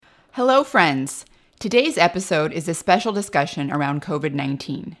Hello, friends. Today's episode is a special discussion around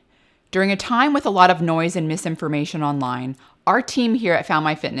COVID-19. During a time with a lot of noise and misinformation online, our team here at Found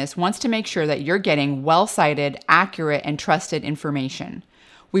My Fitness wants to make sure that you're getting well-cited, accurate, and trusted information.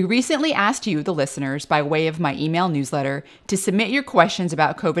 We recently asked you, the listeners, by way of my email newsletter, to submit your questions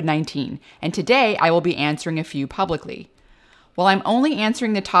about COVID-19, and today I will be answering a few publicly. While I'm only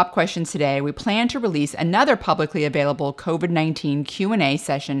answering the top questions today, we plan to release another publicly available COVID-19 Q&A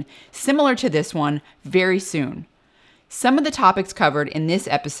session similar to this one very soon. Some of the topics covered in this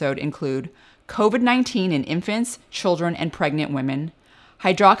episode include COVID-19 in infants, children, and pregnant women,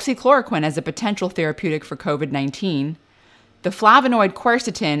 hydroxychloroquine as a potential therapeutic for COVID-19, the flavonoid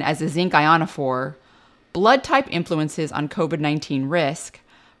quercetin as a zinc ionophore, blood type influences on COVID-19 risk,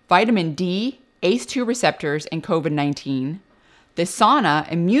 vitamin D, ACE2 receptors, and COVID-19, the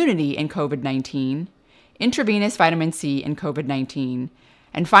sauna, immunity in COVID-19, intravenous vitamin C in COVID-19,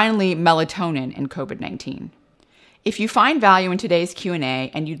 and finally, melatonin in COVID-19. If you find value in today's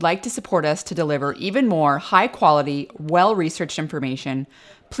Q&A and you'd like to support us to deliver even more high-quality, well-researched information,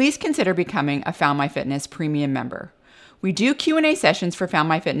 please consider becoming a Found My Fitness Premium member. We do Q&A sessions for Found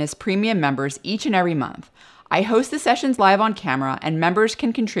My Fitness Premium members each and every month. I host the sessions live on camera, and members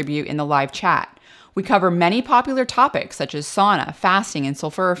can contribute in the live chat. We cover many popular topics such as sauna, fasting, and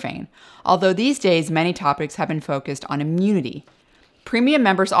sulforaphane, although these days many topics have been focused on immunity. Premium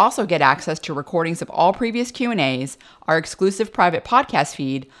members also get access to recordings of all previous Q&As, our exclusive private podcast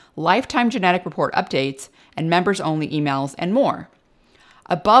feed, lifetime genetic report updates, and members-only emails, and more.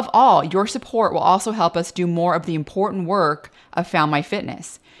 Above all, your support will also help us do more of the important work of Found My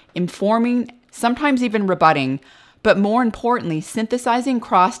Fitness, informing, sometimes even rebutting, but more importantly, synthesizing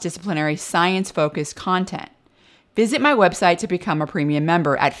cross-disciplinary science-focused content. Visit my website to become a premium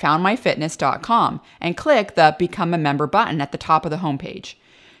member at foundmyfitness.com and click the Become a Member button at the top of the homepage.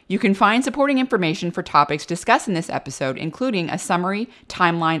 You can find supporting information for topics discussed in this episode, including a summary,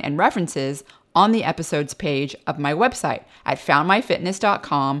 timeline, and references on the episodes page of my website at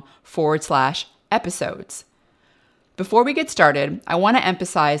foundmyfitness.com/episodes. Before we get started, I want to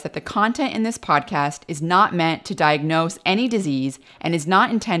emphasize that the content in this podcast is not meant to diagnose any disease and is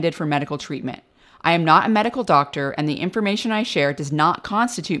not intended for medical treatment. I am not a medical doctor, and the information I share does not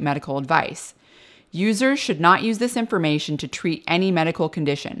constitute medical advice. Users should not use this information to treat any medical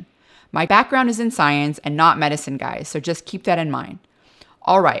condition. My background is in science and not medicine, guys, so just keep that in mind.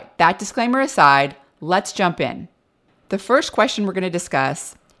 All right, that disclaimer aside, let's jump in. The first question we're going to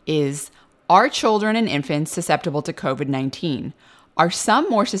discuss is, are children and infants susceptible to COVID-19? Are some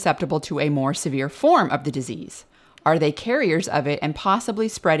more susceptible to a more severe form of the disease? Are they carriers of it and possibly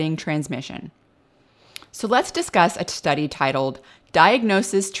spreading transmission? So let's discuss a study titled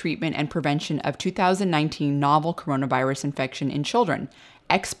Diagnosis, Treatment, and Prevention of 2019 Novel Coronavirus Infection in Children,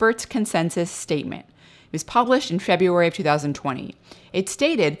 Experts' Consensus Statement. It was published in February of 2020. It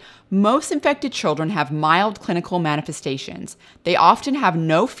stated, most infected children have mild clinical manifestations. They often have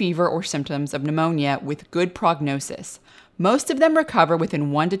no fever or symptoms of pneumonia with good prognosis. Most of them recover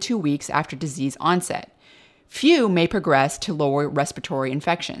within 1 to 2 weeks after disease onset. Few may progress to lower respiratory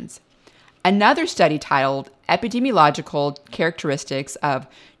infections. Another study titled Epidemiological Characteristics of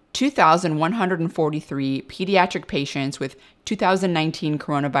 2,143 pediatric patients with 2019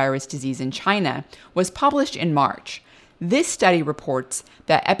 coronavirus disease in China was published in March. This study reports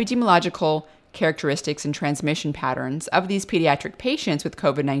that epidemiological characteristics and transmission patterns of these pediatric patients with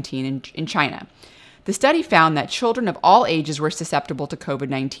COVID-19 in China. The study found that children of all ages were susceptible to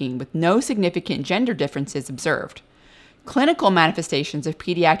COVID-19 with no significant gender differences observed. Clinical manifestations of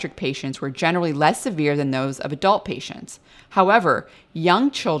pediatric patients were generally less severe than those of adult patients. However, young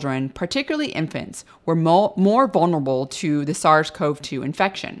children, particularly infants, were more vulnerable to the SARS-CoV-2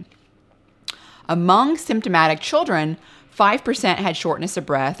 infection. Among symptomatic children, 5% had shortness of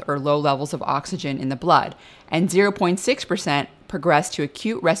breath or low levels of oxygen in the blood, and 0.6% progressed to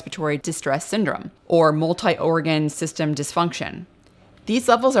acute respiratory distress syndrome, or multi-organ system dysfunction. These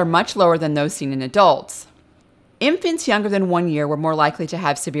levels are much lower than those seen in adults. Infants younger than 1 year were more likely to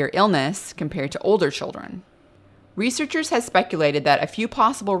have severe illness compared to older children. Researchers have speculated that a few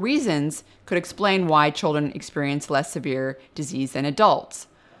possible reasons could explain why children experience less severe disease than adults.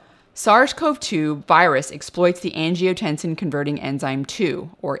 SARS-CoV-2 virus exploits the angiotensin-converting enzyme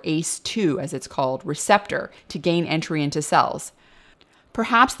 2, or ACE2 as it's called, receptor to gain entry into cells.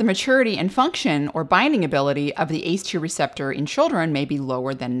 Perhaps the maturity and function or binding ability of the ACE2 receptor in children may be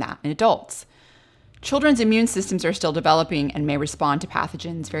lower than that in adults. Children's immune systems are still developing and may respond to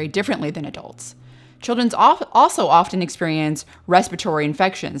pathogens very differently than adults. Children also often experience respiratory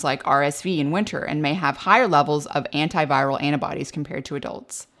infections like RSV in winter and may have higher levels of antiviral antibodies compared to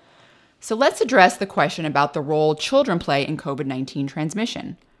adults. So let's address the question about the role children play in COVID-19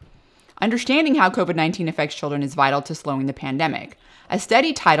 transmission. Understanding how COVID-19 affects children is vital to slowing the pandemic. A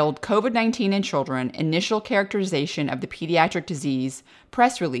study titled COVID-19 in Children, Initial Characterization of the Pediatric Disease,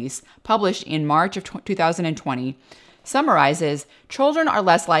 press release, published in March of 2020, summarizes children are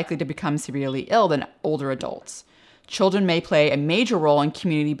less likely to become severely ill than older adults. Children may play a major role in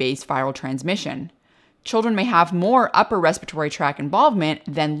community-based viral transmission. Children may have more upper respiratory tract involvement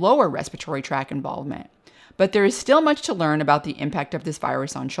than lower respiratory tract involvement. But there is still much to learn about the impact of this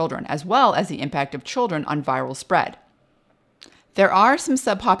virus on children, as well as the impact of children on viral spread. There are some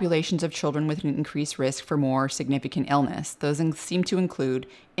subpopulations of children with an increased risk for more significant illness. Those seem to include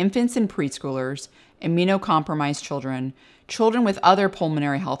infants and preschoolers, immunocompromised children, children with other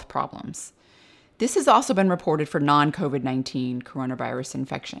pulmonary health problems. This has also been reported for non-COVID-19 coronavirus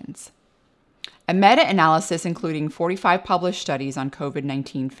infections. A meta-analysis including 45 published studies on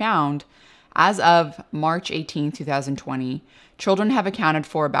COVID-19 found, as of March 18, 2020, children have accounted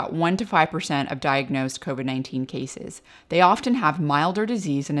for about 1 to 5% of diagnosed COVID-19 cases. They often have milder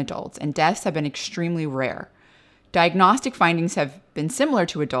disease than adults, and deaths have been extremely rare. Diagnostic findings have been similar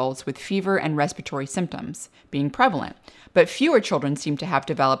to adults, with fever and respiratory symptoms being prevalent, but fewer children seem to have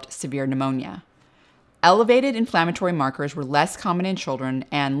developed severe pneumonia. Elevated inflammatory markers were less common in children,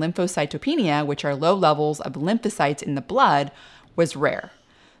 and lymphocytopenia, which are low levels of lymphocytes in the blood, was rare.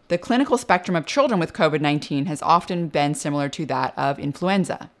 The clinical spectrum of children with COVID-19 has often been similar to that of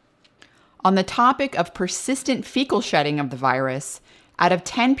influenza. On the topic of persistent fecal shedding of the virus, out of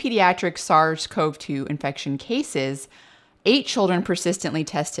 10 pediatric SARS-CoV-2 infection cases, 8 children persistently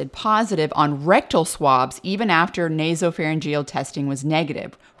tested positive on rectal swabs even after nasopharyngeal testing was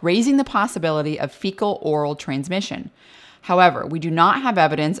negative, raising the possibility of fecal-oral transmission. However, we do not have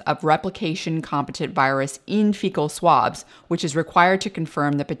evidence of replication-competent virus in fecal swabs, which is required to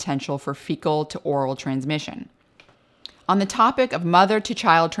confirm the potential for fecal-to-oral transmission. On the topic of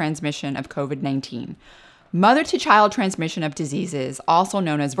mother-to-child transmission of COVID-19, mother-to-child transmission of diseases, also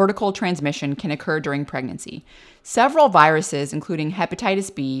known as vertical transmission, can occur during pregnancy. Several viruses, including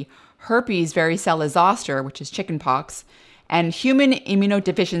hepatitis B, herpes varicella zoster, which is chickenpox, and human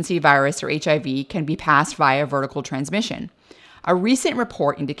immunodeficiency virus, or HIV, can be passed via vertical transmission. A recent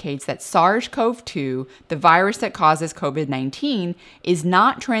report indicates that SARS-CoV-2, the virus that causes COVID-19, is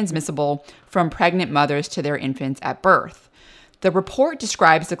not transmissible from pregnant mothers to their infants at birth. The report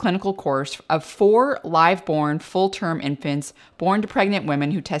describes the clinical course of 4 live-born, full-term infants born to pregnant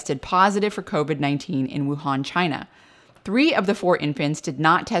women who tested positive for COVID-19 in Wuhan, China. 3 of the 4 infants did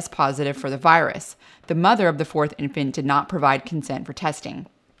not test positive for the virus. The mother of the 4th infant did not provide consent for testing.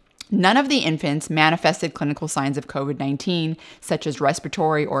 None of the infants manifested clinical signs of COVID-19, such as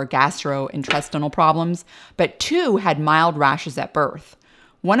respiratory or gastrointestinal problems, but 2 had mild rashes at birth.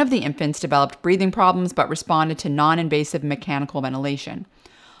 One of the infants developed breathing problems but responded to non-invasive mechanical ventilation.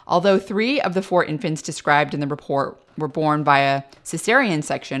 Although 3 of the 4 infants described in the report were born via cesarean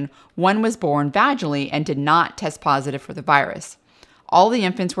section, 1 was born vaginally and did not test positive for the virus. All the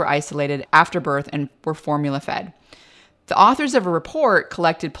infants were isolated after birth and were formula fed. The authors of a report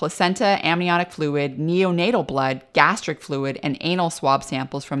collected placenta, amniotic fluid, neonatal blood, gastric fluid, and anal swab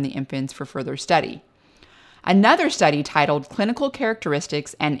samples from the infants for further study. Another study titled Clinical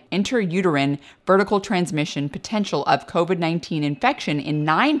Characteristics and Intrauterine Vertical Transmission Potential of COVID-19 Infection in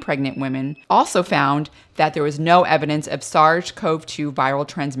 9 Pregnant Women also found that there was no evidence of SARS-CoV-2 viral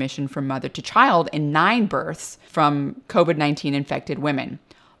transmission from mother to child in 9 births from COVID-19 infected women.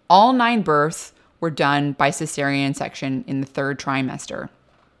 All 9 births were done by cesarean section in the 3rd trimester.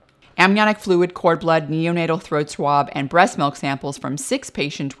 Amniotic fluid, cord blood, neonatal throat swab, and breast milk samples from 6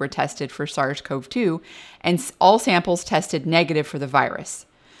 patients were tested for SARS-CoV-2, and all samples tested negative for the virus.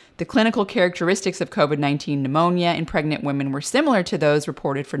 The clinical characteristics of COVID-19 pneumonia in pregnant women were similar to those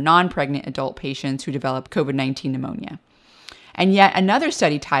reported for non-pregnant adult patients who developed COVID-19 pneumonia. And yet another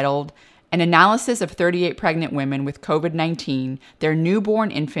study titled An Analysis of 38 Pregnant Women with COVID-19, Their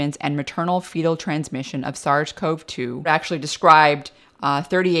Newborn Infants, and Maternal Fetal Transmission of SARS-CoV-2 actually described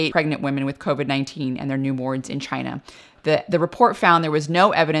 38 pregnant women with COVID-19 and their newborns in China. The report found there was no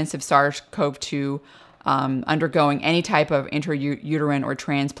evidence of SARS-CoV-2 undergoing any type of intrauterine or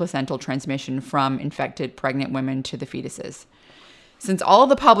transplacental transmission from infected pregnant women to the fetuses. Since all of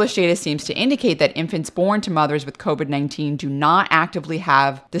the published data seems to indicate that infants born to mothers with COVID-19 do not actively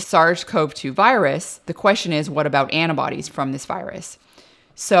have the SARS-CoV-2 virus, the question is, what about antibodies from this virus?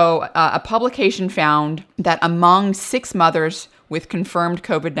 So a publication found that among 6 mothers with confirmed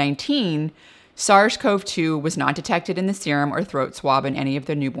COVID-19, SARS-CoV-2 was not detected in the serum or throat swab in any of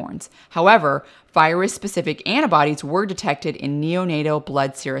the newborns. However, virus-specific antibodies were detected in neonatal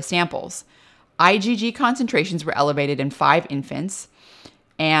blood sera samples. IgG concentrations were elevated in 5 infants,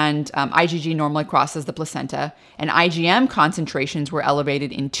 and IgG normally crosses the placenta, and IgM concentrations were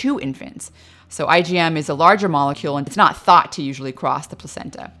elevated in 2 infants. So IgM is a larger molecule, and it's not thought to usually cross the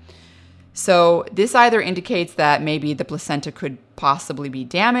placenta. So this either indicates that maybe the placenta could possibly be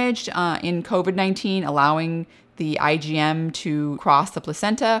damaged in COVID-19, allowing the IgM to cross the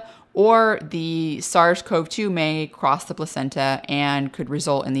placenta, or the SARS-CoV-2 may cross the placenta and could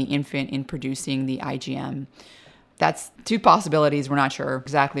result in the infant in producing the IgM. That's 2 possibilities. We're not sure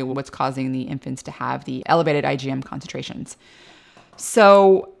exactly what's causing the infants to have the elevated IgM concentrations.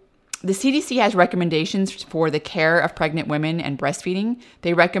 So the CDC has recommendations for the care of pregnant women and breastfeeding.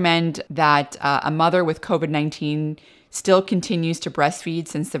 They recommend that a mother with COVID-19 still continues to breastfeed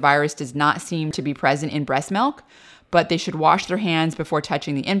since the virus does not seem to be present in breast milk, but they should wash their hands before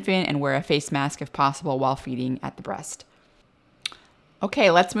touching the infant and wear a face mask if possible while feeding at the breast. Okay,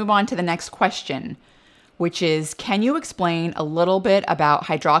 let's move on to the next question, which is, can you explain a little bit about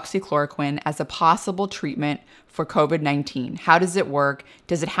hydroxychloroquine as a possible treatment for COVID-19? How does it work?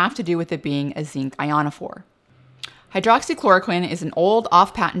 Does it have to do with it being a zinc ionophore? Hydroxychloroquine is an old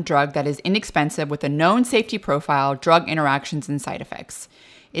off-patent drug that is inexpensive with a known safety profile, drug interactions, and side effects.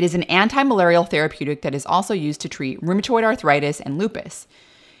 It is an anti-malarial therapeutic that is also used to treat rheumatoid arthritis and lupus.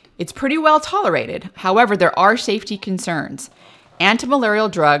 It's pretty well tolerated. However, there are safety concerns.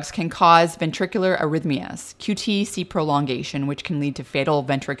 Antimalarial drugs can cause ventricular arrhythmias, QTc prolongation, which can lead to fatal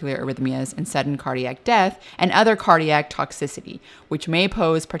ventricular arrhythmias and sudden cardiac death, and other cardiac toxicity, which may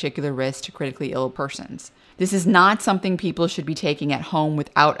pose particular risk to critically ill persons. This is not something people should be taking at home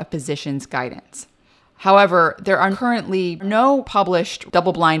without a physician's guidance. However, there are currently no published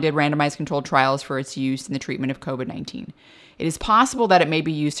double-blinded randomized controlled trials for its use in the treatment of COVID-19. It is possible that it may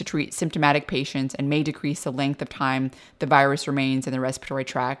be used to treat symptomatic patients and may decrease the length of time the virus remains in the respiratory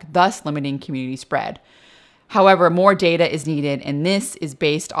tract, thus limiting community spread. However, more data is needed, and this is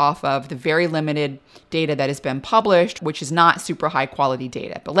based off of the very limited data that has been published, which is not super high quality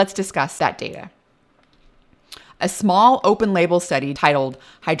data. But let's discuss that data. A small open-label study titled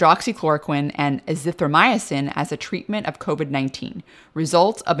Hydroxychloroquine and Azithromycin as a Treatment of COVID-19,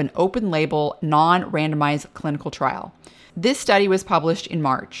 Results of an Open-Label, Non-Randomized Clinical Trial. This study was published in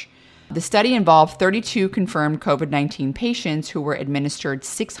March. The study involved 32 confirmed COVID-19 patients who were administered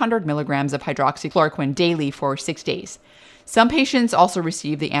 600 milligrams of hydroxychloroquine daily for 6 days. Some patients also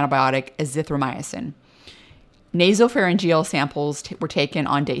received the antibiotic azithromycin. Nasopharyngeal samples were taken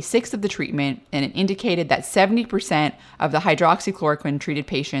on day 6 of the treatment, and it indicated that 70% of the hydroxychloroquine-treated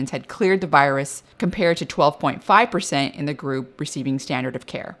patients had cleared the virus compared to 12.5% in the group receiving standard of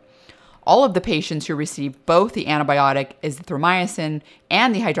care. All of the patients who received both the antibiotic azithromycin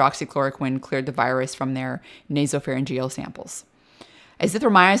and the hydroxychloroquine cleared the virus from their nasopharyngeal samples.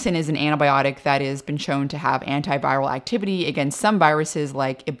 Azithromycin is an antibiotic that has been shown to have antiviral activity against some viruses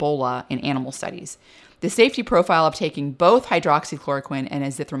like Ebola in animal studies. The safety profile of taking both hydroxychloroquine and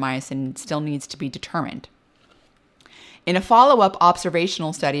azithromycin still needs to be determined. In a follow-up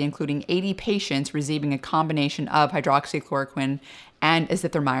observational study including 80 patients receiving a combination of hydroxychloroquine and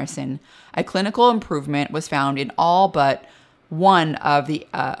azithromycin, a clinical improvement was found in all but one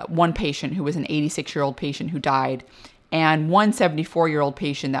patient who was an 86-year-old patient who died, and one 74-year-old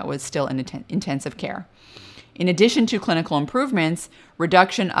patient that was still in intensive care. In addition to clinical improvements,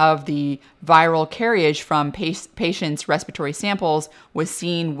 reduction of the viral carriage from patients' respiratory samples was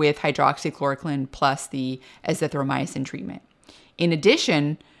seen with hydroxychloroquine plus the azithromycin treatment. In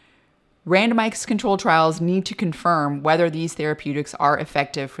addition, randomized controlled trials need to confirm whether these therapeutics are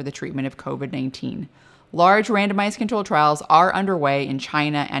effective for the treatment of COVID-19. Large randomized controlled trials are underway in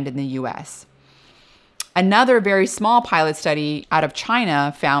China and in the US. Another very small pilot study out of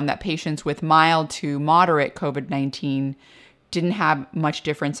China found that patients with mild to moderate COVID-19 didn't have much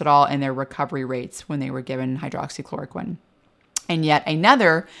difference at all in their recovery rates when they were given hydroxychloroquine. And yet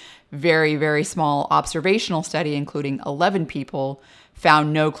another very, very small observational study, including 11 people,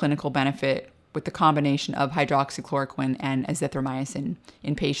 found no clinical benefit with the combination of hydroxychloroquine and azithromycin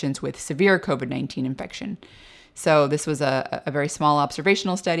in patients with severe COVID-19 infection. So this was a very small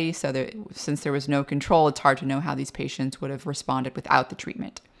observational study, so that since there was no control, it's hard to know how these patients would have responded without the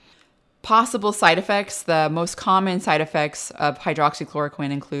treatment. Possible side effects. The most common side effects of hydroxychloroquine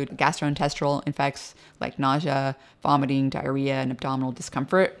include gastrointestinal effects like nausea, vomiting, diarrhea, and abdominal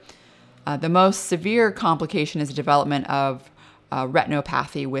discomfort. The most severe complication is the development of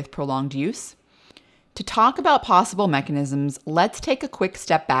retinopathy with prolonged use. To talk about possible mechanisms, let's take a quick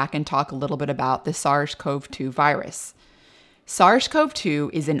step back and talk a little bit about the SARS-CoV-2 virus.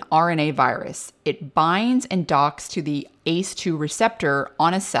 SARS-CoV-2 is an RNA virus. It binds and docks to the ACE2 receptor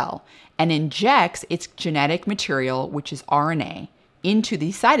on a cell and injects its genetic material, which is RNA, into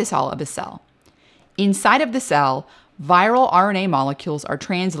the cytosol of a cell. Inside of the cell, viral RNA molecules are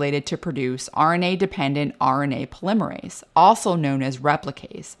translated to produce RNA-dependent RNA polymerase, also known as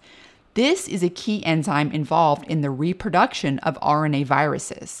replicase. This is a key enzyme involved in the reproduction of RNA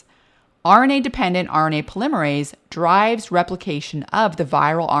viruses. RNA-dependent RNA polymerase drives replication of the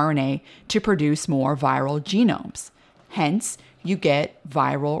viral RNA to produce more viral genomes. Hence, you get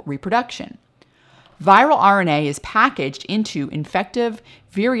viral reproduction. Viral RNA is packaged into infective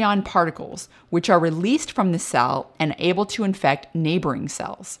virion particles, which are released from the cell and able to infect neighboring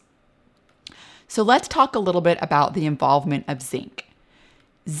cells. So let's talk a little bit about the involvement of zinc.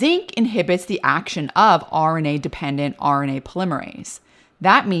 Zinc inhibits the action of RNA-dependent RNA polymerase.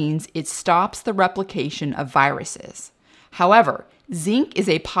 That means it stops the replication of viruses. However, zinc is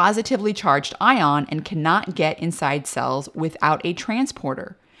a positively charged ion and cannot get inside cells without a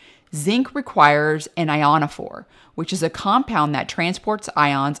transporter. Zinc requires an ionophore, which is a compound that transports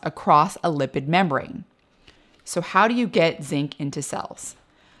ions across a lipid membrane. So how do you get zinc into cells?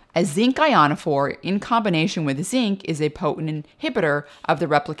 A zinc ionophore in combination with zinc is a potent inhibitor of the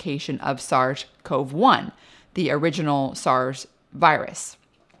replication of SARS-CoV-1, the original SARS virus.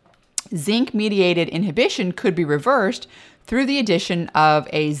 Zinc-mediated inhibition could be reversed through the addition of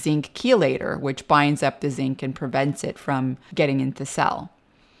a zinc chelator, which binds up the zinc and prevents it from getting into the cell.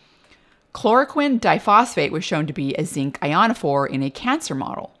 Chloroquine diphosphate was shown to be a zinc ionophore in a cancer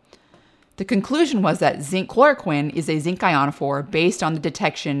model. The conclusion was that chloroquine is a zinc ionophore based on the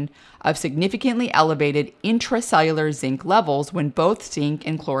detection of significantly elevated intracellular zinc levels when both zinc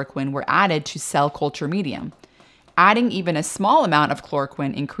and chloroquine were added to cell culture medium. Adding even a small amount of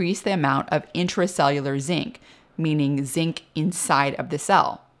chloroquine increased the amount of intracellular zinc, meaning zinc inside of the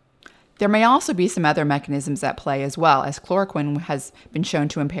cell. There may also be some other mechanisms at play as well, as chloroquine has been shown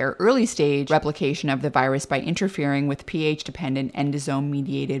to impair early-stage replication of the virus by interfering with pH-dependent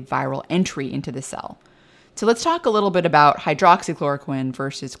endosome-mediated viral entry into the cell. So let's talk a little bit about hydroxychloroquine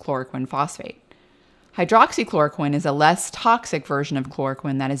versus chloroquine phosphate. Hydroxychloroquine is a less toxic version of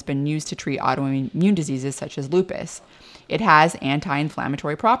chloroquine that has been used to treat autoimmune diseases such as lupus. It has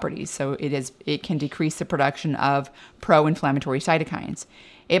anti-inflammatory properties, so it can decrease the production of pro-inflammatory cytokines.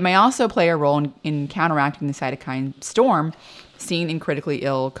 It may also play a role in counteracting the cytokine storm seen in critically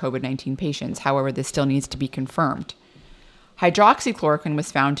ill COVID-19 patients. However, this still needs to be confirmed. Hydroxychloroquine was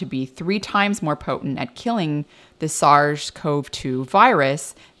found to be 3 times more potent at killing the SARS-CoV-2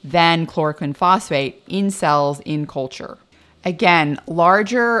 virus than chloroquine phosphate in cells in culture. Again,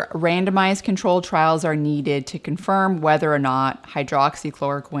 larger randomized controlled trials are needed to confirm whether or not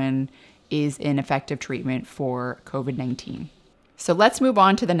hydroxychloroquine is an effective treatment for COVID-19. So let's move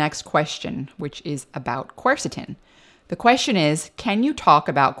on to the next question, which is about quercetin. The question is, can you talk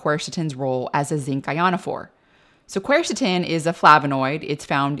about quercetin's role as a zinc ionophore? So quercetin is a flavonoid. It's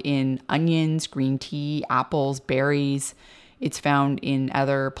found in onions, green tea, apples, berries. It's found in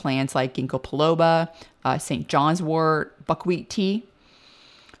other plants like ginkgo biloba, St. John's wort, buckwheat tea.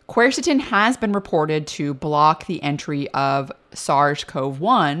 Quercetin has been reported to block the entry of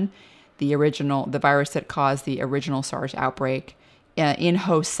SARS-CoV-1, the virus that caused the original SARS outbreak, in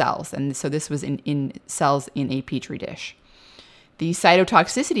host cells. And so this was in cells in a petri dish. The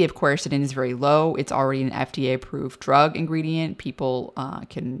cytotoxicity of quercetin is very low. It's already an FDA-approved drug ingredient. People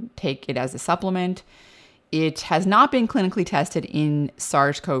can take it as a supplement. It has not been clinically tested in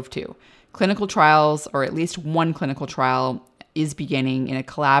SARS-CoV-2. Clinical trials, or at least one clinical trial, is beginning in a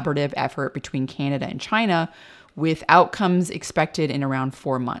collaborative effort between Canada and China, with outcomes expected in around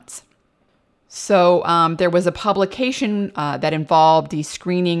 4 months. So there was a publication that involved the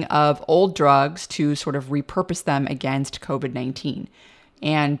screening of old drugs to sort of repurpose them against COVID-19.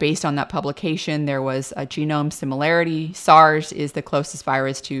 And based on that publication, there was a genome similarity. SARS is the closest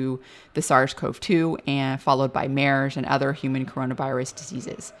virus to the SARS-CoV-2, and followed by MERS and other human coronavirus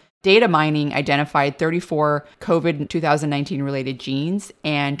diseases. Data mining identified 34 COVID-2019 related genes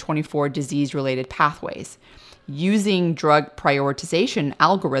and 24 disease-related pathways. Using drug prioritization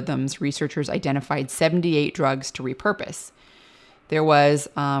algorithms, researchers identified 78 drugs to repurpose. There was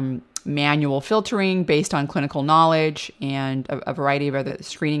manual filtering based on clinical knowledge and a variety of other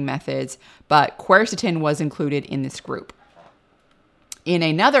screening methods, but quercetin was included in this group. In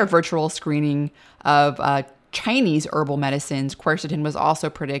another virtual screening of Chinese herbal medicines, quercetin was also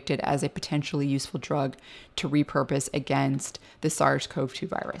predicted as a potentially useful drug to repurpose against the SARS-CoV-2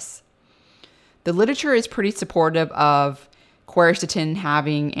 virus. The literature is pretty supportive of quercetin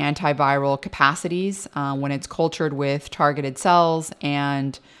having antiviral capacities when it's cultured with targeted cells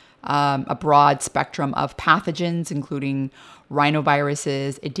and a broad spectrum of pathogens, including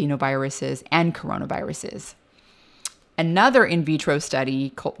rhinoviruses, adenoviruses, and coronaviruses. Another in vitro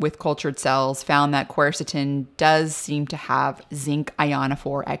study with cultured cells found that quercetin does seem to have zinc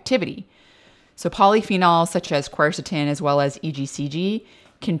ionophore activity. So polyphenols such as quercetin as well as EGCG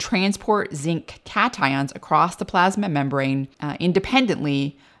can transport zinc cations across the plasma membrane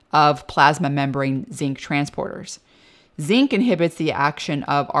independently of plasma membrane zinc transporters. Zinc inhibits the action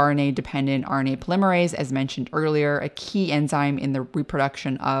of RNA-dependent RNA polymerase, as mentioned earlier, a key enzyme in the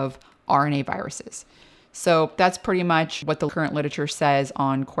reproduction of RNA viruses. So that's pretty much what the current literature says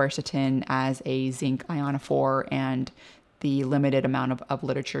on quercetin as a zinc ionophore, and the limited amount of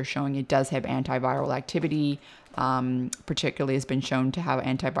literature showing it does have antiviral activity, particularly has been shown to have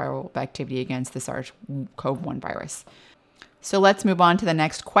antiviral activity against the SARS-CoV-1 virus. So let's move on to the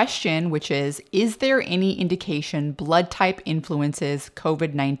next question, which is there any indication blood type influences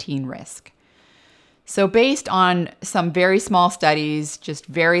COVID-19 risk? So based on some very small studies, just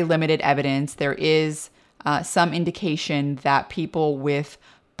very limited evidence, there is some indication that people with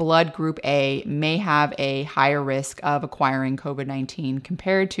blood group A may have a higher risk of acquiring COVID-19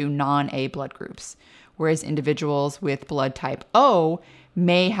 compared to non-A blood groups, whereas individuals with blood type O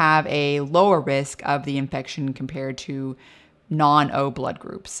may have a lower risk of the infection compared to non-O blood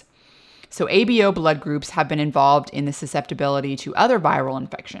groups. So ABO blood groups have been involved in the susceptibility to other viral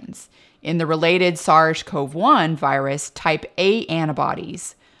infections. In the related SARS-CoV-1 virus, type A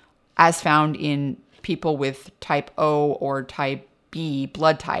antibodies, as found in people with type O or type B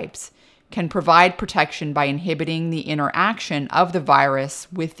blood types, can provide protection by inhibiting the interaction of the virus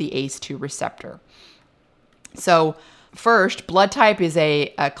with the ACE2 receptor. So first, blood type is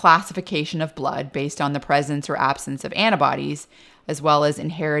a classification of blood based on the presence or absence of antibodies, as well as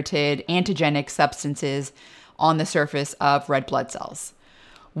inherited antigenic substances on the surface of red blood cells.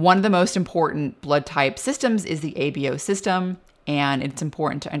 One of the most important blood type systems is the ABO system, and it's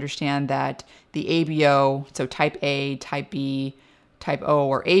important to understand that the ABO, so type A, type B, type O,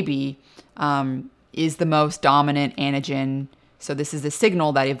 or AB, is the most dominant antigen. So this is the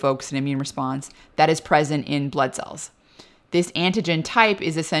signal that evokes an immune response that is present in blood cells. This antigen type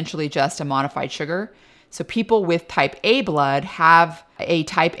is essentially just a modified sugar. So people with type A blood have a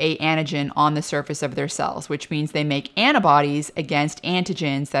type A antigen on the surface of their cells, which means they make antibodies against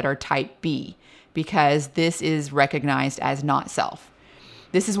antigens that are type B, because this is recognized as not self.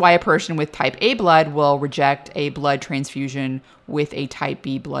 This is why a person with type A blood will reject a blood transfusion with a type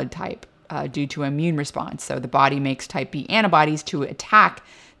B blood type due to immune response. So the body makes type B antibodies to attack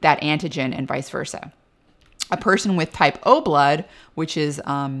that antigen and vice versa. A person with type O blood, which is,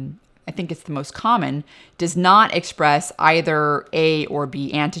 I think it's the most common, does not express either A or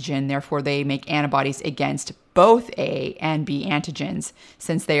B antigen. Therefore, they make antibodies against both A and B antigens,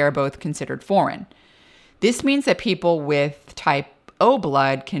 since they are both considered foreign. This means that people with type O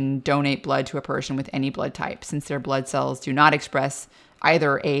blood can donate blood to a person with any blood type, since their blood cells do not express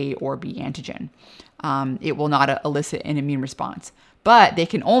either A or B antigen. It will not elicit an immune response. But they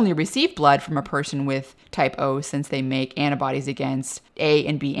can only receive blood from a person with type O, since they make antibodies against A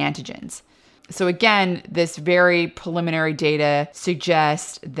and B antigens. So again, this very preliminary data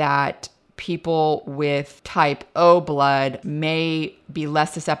suggests that people with type O blood may be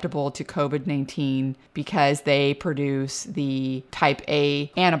less susceptible to COVID-19 because they produce the type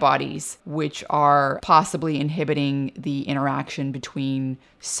A antibodies, which are possibly inhibiting the interaction between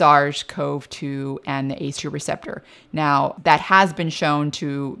SARS-CoV-2 and the ACE2 receptor. Now, that has been shown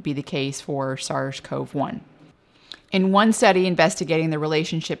to be the case for SARS-CoV-1. In one study investigating the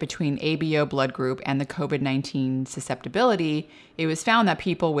relationship between ABO blood group and the COVID-19 susceptibility, it was found that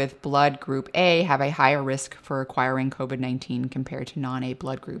people with blood group A have a higher risk for acquiring COVID-19 compared to non-A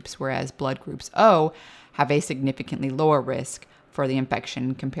blood groups, whereas blood groups O have a significantly lower risk for the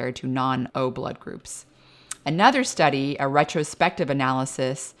infection compared to non-O blood groups. Another study, a retrospective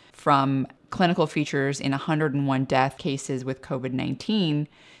analysis from clinical features in 101 death cases with COVID-19,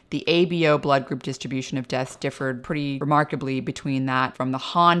 the ABO blood group distribution of deaths differed pretty remarkably between that from the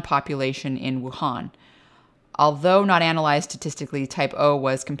Han population in Wuhan. Although not analyzed statistically, type O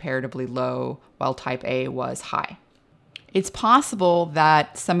was comparatively low, while type A was high. It's possible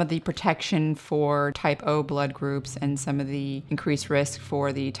that some of the protection for type O blood groups and some of the increased risk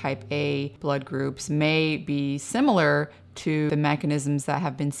for the type A blood groups may be similar to the mechanisms that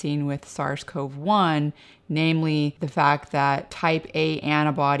have been seen with SARS-CoV-1, namely the fact that type A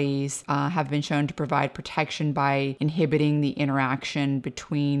antibodies have been shown to provide protection by inhibiting the interaction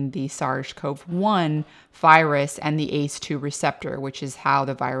between the SARS-CoV-1 virus and the ACE2 receptor, which is how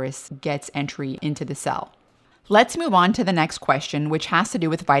the virus gets entry into the cell. Let's move on to the next question, which has to do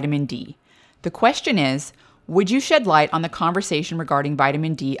with vitamin D. The question is, would you shed light on the conversation regarding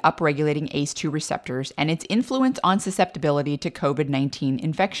vitamin D upregulating ACE2 receptors and its influence on susceptibility to COVID-19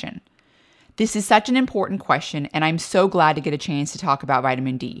 infection? This is such an important question, and I'm so glad to get a chance to talk about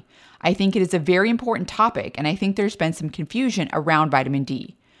vitamin D. I think it is a very important topic, and I think there's been some confusion around vitamin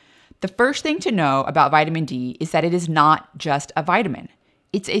D. The first thing to know about vitamin D is that it is not just a vitamin.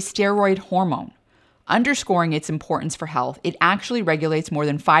 It's a steroid hormone. Underscoring its importance for health, it actually regulates more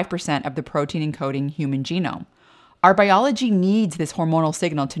than 5% of the protein encoding human genome. Our biology needs this hormonal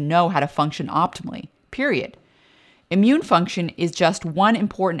signal to know how to function optimally, period. Immune function is just one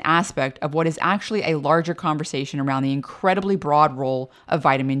important aspect of what is actually a larger conversation around the incredibly broad role of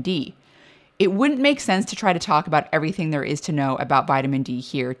vitamin D. It wouldn't make sense to try to talk about everything there is to know about vitamin D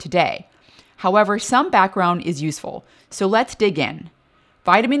here today. However, some background is useful, so let's dig in.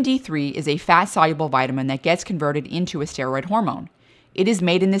 Vitamin D3 is a fat-soluble vitamin that gets converted into a steroid hormone. It is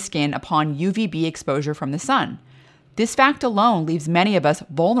made in the skin upon UVB exposure from the sun. This fact alone leaves many of us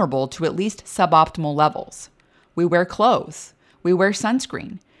vulnerable to at least suboptimal levels. We wear clothes. We wear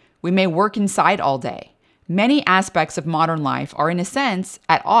sunscreen. We may work inside all day. Many aspects of modern life are, in a sense,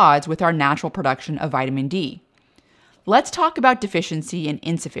 at odds with our natural production of vitamin D. Let's talk about deficiency and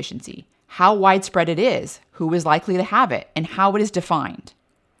insufficiency, how widespread it is, who is likely to have it, and how it is defined.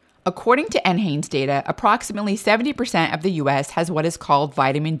 According to NHANES data, approximately 70% of the U.S. has what is called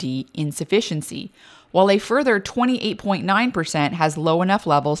vitamin D insufficiency, while a further 28.9% has low enough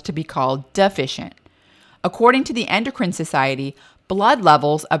levels to be called deficient. According to the Endocrine Society, blood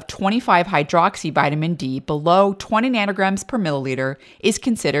levels of 25-hydroxy vitamin D below 20 nanograms per milliliter is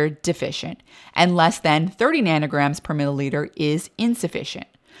considered deficient, and less than 30 nanograms per milliliter is insufficient.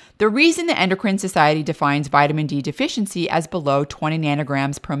 The reason the Endocrine Society defines vitamin D deficiency as below 20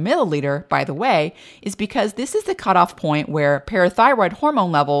 nanograms per milliliter, by the way, is because this is the cutoff point where parathyroid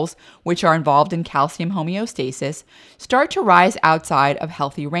hormone levels, which are involved in calcium homeostasis, start to rise outside of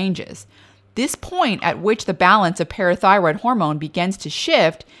healthy ranges. This point at which the balance of parathyroid hormone begins to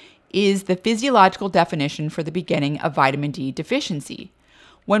shift is the physiological definition for the beginning of vitamin D deficiency.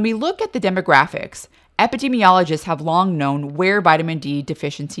 When we look at the demographics, epidemiologists have long known where vitamin D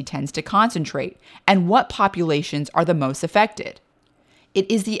deficiency tends to concentrate and what populations are the most affected.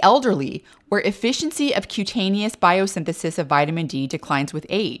 It is the elderly, where efficiency of cutaneous biosynthesis of vitamin D declines with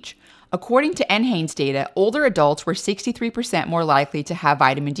age. According to NHANES data, older adults were 63% more likely to have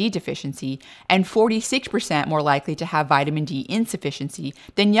vitamin D deficiency and 46% more likely to have vitamin D insufficiency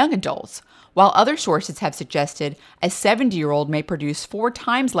than young adults, while other sources have suggested a 70-year-old may produce 4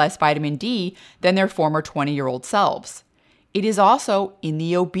 times less vitamin D than their former 20-year-old selves. It is also in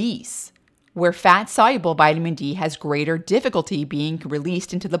the obese, where fat-soluble vitamin D has greater difficulty being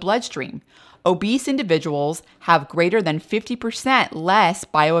released into the bloodstream. Obese individuals have greater than 50% less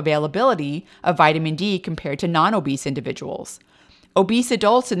bioavailability of vitamin D compared to non-obese individuals. Obese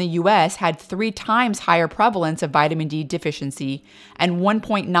adults in the U.S. had 3 times higher prevalence of vitamin D deficiency and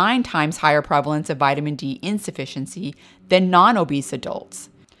 1.9 times higher prevalence of vitamin D insufficiency than non-obese adults.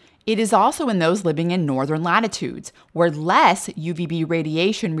 It is also in those living in northern latitudes, where less UVB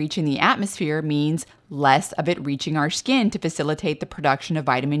radiation reaching the atmosphere means less of it reaching our skin to facilitate the production of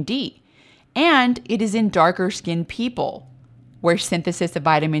vitamin D. And it is in darker-skinned people, where synthesis of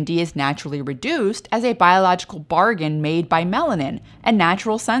vitamin D is naturally reduced as a biological bargain made by melanin, a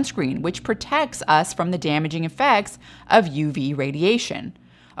natural sunscreen, which protects us from the damaging effects of UV radiation.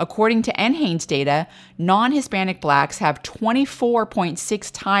 According to NHANES data, non-Hispanic blacks have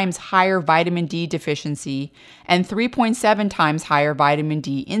 24.6 times higher vitamin D deficiency and 3.7 times higher vitamin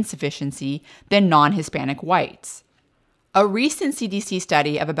D insufficiency than non-Hispanic whites. A recent CDC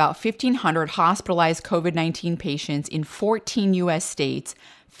study of about 1,500 hospitalized COVID-19 patients in 14 U.S. states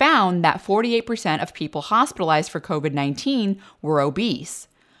found that 48% of people hospitalized for COVID-19 were obese.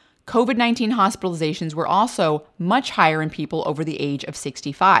 COVID-19 hospitalizations were also much higher in people over the age of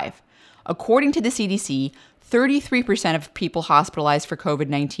 65. According to the CDC, 33% of people hospitalized for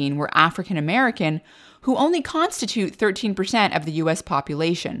COVID-19 were African American, who only constitute 13% of the U.S.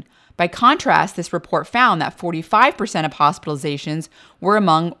 population. By contrast, this report found that 45% of hospitalizations were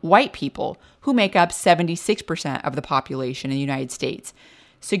among white people, who make up 76% of the population in the United States,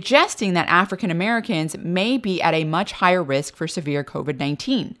 suggesting that African Americans may be at a much higher risk for severe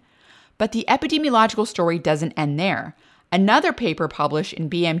COVID-19. But the epidemiological story doesn't end there. Another paper published in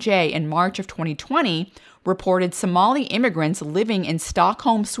BMJ in March of 2020 reported Somali immigrants living in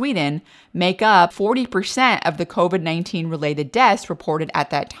Stockholm, Sweden, make up 40% of the COVID-19 related deaths reported at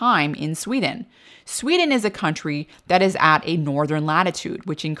that time in Sweden. Sweden is a country that is at a northern latitude,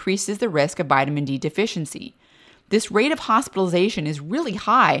 which increases the risk of vitamin D deficiency. This rate of hospitalization is really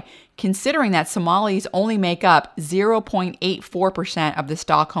high, considering that Somalis only make up 0.84% of the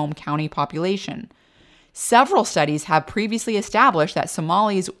Stockholm County population. Several studies have previously established that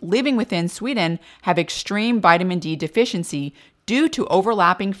Somalis living within Sweden have extreme vitamin D deficiency due to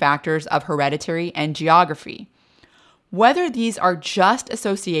overlapping factors of hereditary and geography. Whether these are just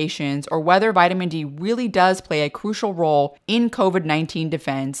associations or whether vitamin D really does play a crucial role in COVID-19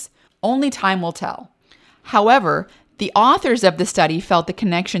 defense, only time will tell. However, the authors of the study felt the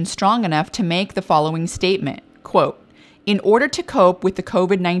connection strong enough to make the following statement, quote, "In order to cope with the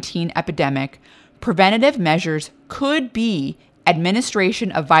COVID-19 epidemic, preventative measures could be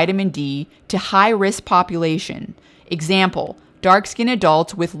administration of vitamin D to high-risk population. Example, dark-skinned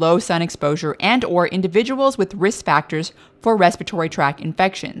adults with low sun exposure and/or individuals with risk factors for respiratory tract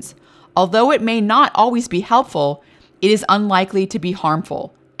infections. Although it may not always be helpful, it is unlikely to be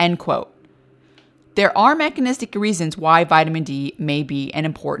harmful." End quote. There are mechanistic reasons why vitamin D may be an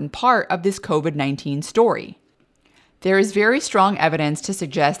important part of this COVID-19 story. There is very strong evidence to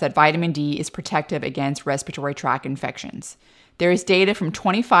suggest that vitamin D is protective against respiratory tract infections. There is data from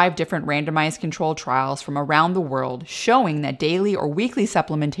 25 different randomized controlled trials from around the world showing that daily or weekly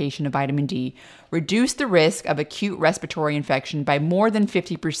supplementation of vitamin D reduced the risk of acute respiratory infection by more than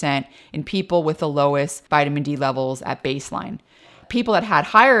 50% in people with the lowest vitamin D levels at baseline. People that had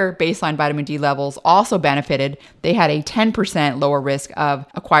higher baseline vitamin D levels also benefited. They had a 10% lower risk of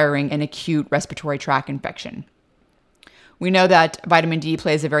acquiring an acute respiratory tract infection. We know that vitamin D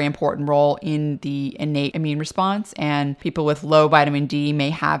plays a very important role in the innate immune response, and people with low vitamin D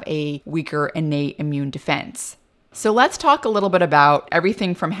may have a weaker innate immune defense. So let's talk a little bit about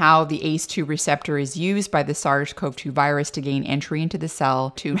everything from how the ACE2 receptor is used by the SARS-CoV-2 virus to gain entry into the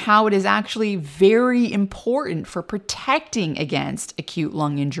cell to how it is actually very important for protecting against acute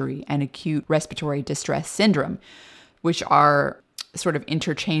lung injury and acute respiratory distress syndrome, which are sort of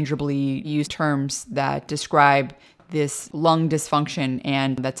interchangeably used terms that describe this lung dysfunction,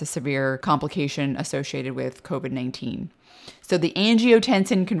 and that's a severe complication associated with COVID-19. So the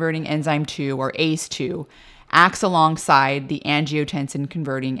angiotensin converting enzyme 2, or ACE2, acts alongside the angiotensin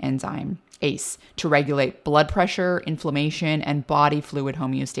converting enzyme, ACE, to regulate blood pressure, inflammation, and body fluid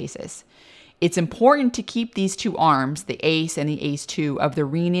homeostasis. It's important to keep these two arms, the ACE and the ACE2, of the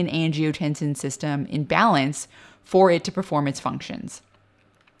renin-angiotensin system in balance for it to perform its functions.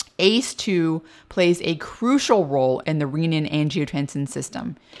 ACE2 plays a crucial role in the renin-angiotensin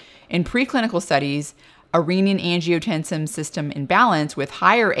system. In preclinical studies, a renin-angiotensin system imbalance with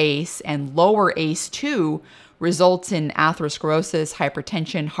higher ACE and lower ACE2 results in atherosclerosis,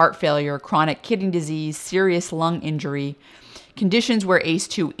 hypertension, heart failure, chronic kidney disease, serious lung injury. Conditions where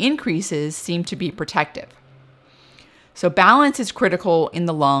ACE2 increases seem to be protective. So balance is critical in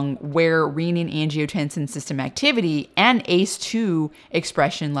the lung where renin-angiotensin system activity and ACE2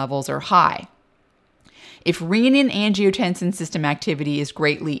 expression levels are high. If renin-angiotensin system activity is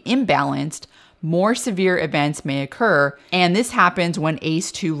greatly imbalanced, more severe events may occur, and this happens when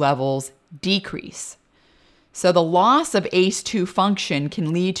ACE2 levels decrease. So the loss of ACE2 function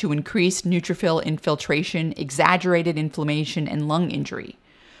can lead to increased neutrophil infiltration, exaggerated inflammation, and lung injury.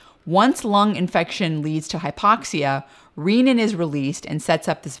 Once lung infection leads to hypoxia, renin is released and sets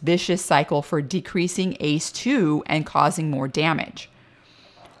up this vicious cycle for decreasing ACE2 and causing more damage.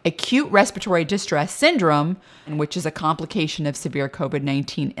 Acute respiratory distress syndrome, which is a complication of severe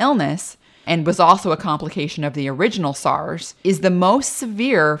COVID-19 illness, and was also a complication of the original SARS, is the most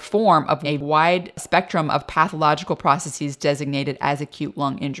severe form of a wide spectrum of pathological processes designated as acute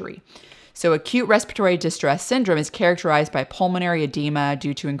lung injury. So acute respiratory distress syndrome is characterized by pulmonary edema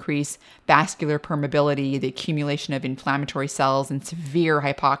due to increased vascular permeability, the accumulation of inflammatory cells, and severe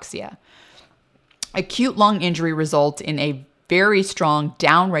hypoxia. Acute lung injury results in a very strong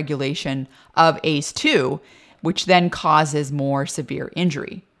downregulation of ACE2, which then causes more severe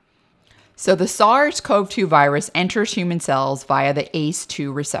injury. So the SARS-CoV-2 virus enters human cells via the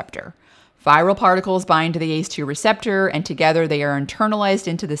ACE2 receptor. Viral particles bind to the ACE2 receptor, and together they are internalized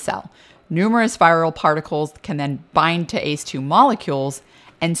into the cell. Numerous viral particles can then bind to ACE2 molecules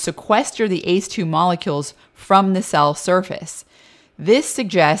and sequester the ACE2 molecules from the cell surface. This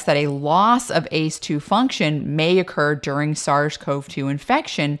suggests that a loss of ACE2 function may occur during SARS-CoV-2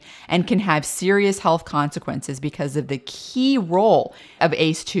 infection and can have serious health consequences because of the key role of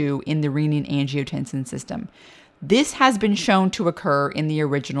ACE2 in the renin-angiotensin system. This has been shown to occur in the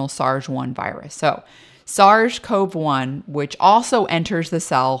original SARS-1 virus. So SARS-CoV-1, which also enters the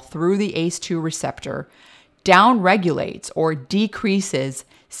cell through the ACE2 receptor, downregulates or decreases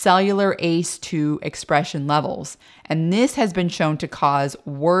cellular ACE2 expression levels. And this has been shown to cause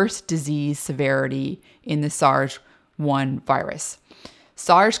worse disease severity in the SARS-1 virus.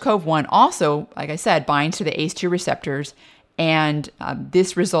 SARS-CoV-1 also, like I said, binds to the ACE2 receptors, and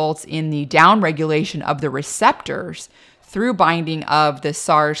this results in the downregulation of the receptors through binding of the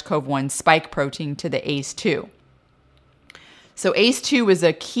SARS-CoV-1 spike protein to the ACE2. So ACE2 is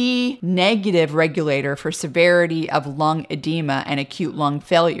a key negative regulator for severity of lung edema and acute lung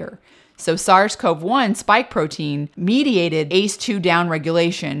failure. So SARS-CoV-1 spike protein mediated ACE2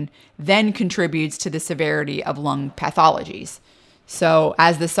 downregulation then contributes to the severity of lung pathologies. So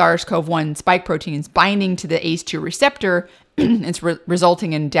as the SARS-CoV-1 spike protein is binding to the ACE2 receptor, it's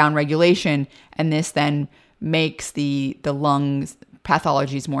resulting in downregulation, and this then makes the lungs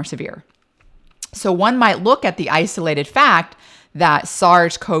pathologies more severe. So one might look at the isolated fact that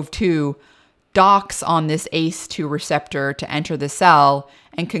SARS-CoV-2 docks on this ACE2 receptor to enter the cell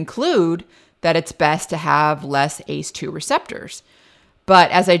and conclude that it's best to have less ACE2 receptors.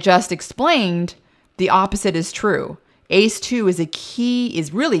 But as I just explained, the opposite is true. ACE2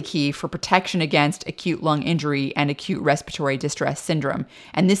 is really key for protection against acute lung injury and acute respiratory distress syndrome.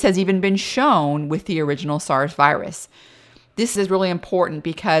 And this has even been shown with the original SARS virus. This is really important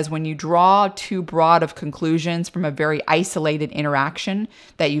because when you draw too broad of conclusions from a very isolated interaction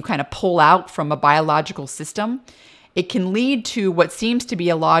that you kind of pull out from a biological system, it can lead to what seems to be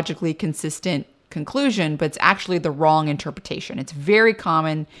a logically consistent conclusion, but it's actually the wrong interpretation. It's very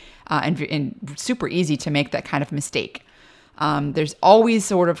common and super easy to make that kind of mistake. There's always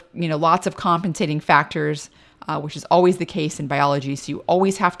sort of, lots of compensating factors, which is always the case in biology. So you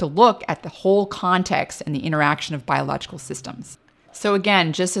always have to look at the whole context and the interaction of biological systems. So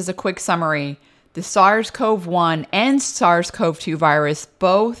again, just as a quick summary, the SARS-CoV-1 and SARS-CoV-2 virus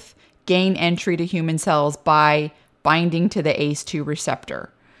both gain entry to human cells by binding to the ACE2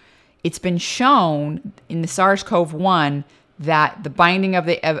 receptor. It's been shown in the SARS-CoV-1 that the binding of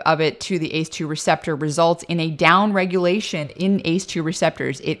it to the ACE2 receptor results in a downregulation in ACE2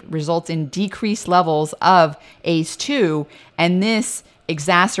 receptors. It results in decreased levels of ACE2, and this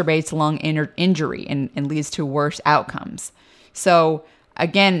exacerbates lung injury and leads to worse outcomes. So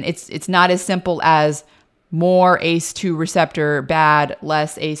again, it's not as simple as more ACE2 receptor bad,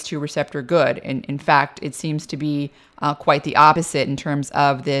 less ACE2 receptor good. In fact, it seems to be quite the opposite in terms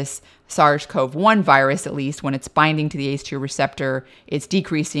of this SARS-CoV-1 virus, at least when it's binding to the ACE2 receptor, it's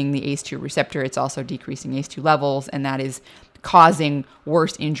decreasing the ACE2 receptor. It's also decreasing ACE2 levels, and that is causing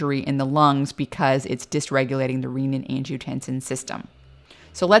worse injury in the lungs because it's dysregulating the renin-angiotensin system.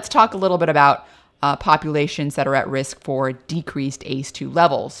 So let's talk a little bit about populations that are at risk for decreased ACE2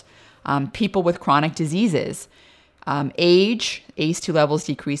 levels. People with chronic diseases, age, ACE2 levels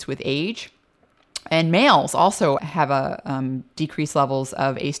decrease with age. And males also have decreased levels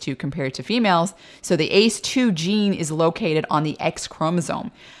of ACE2 compared to females. So the ACE2 gene is located on the X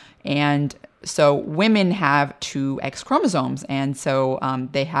chromosome. And so women have two X chromosomes. And so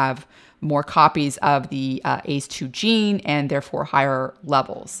they have more copies of the ACE2 gene and therefore higher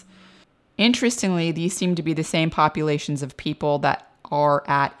levels. Interestingly, these seem to be the same populations of people that are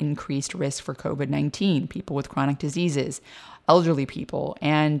at increased risk for COVID-19, people with chronic diseases, elderly people,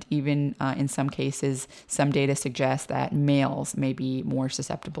 and even in some cases, some data suggests that males may be more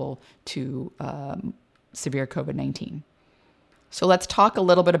susceptible to severe COVID-19. So let's talk a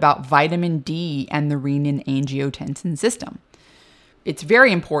little bit about vitamin D and the renin-angiotensin system. It's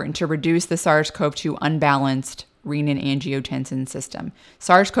very important to reduce the SARS-CoV-2 unbalanced renin-angiotensin system.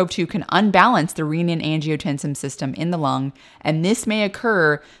 SARS-CoV-2 can unbalance the renin-angiotensin system in the lung, and this may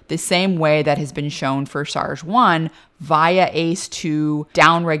occur the same way that has been shown for SARS-1 via ACE2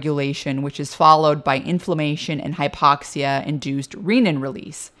 downregulation, which is followed by inflammation and hypoxia-induced renin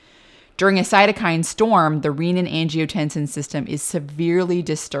release. During a cytokine storm, the renin-angiotensin system is severely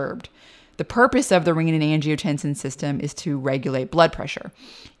disturbed. The purpose of the renin-angiotensin system is to regulate blood pressure.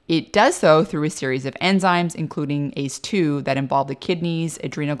 It does so through a series of enzymes, including ACE2, that involve the kidneys,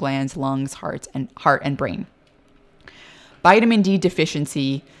 adrenal glands, lungs, heart, and brain. Vitamin D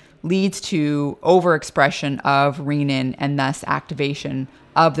deficiency leads to overexpression of renin and thus activation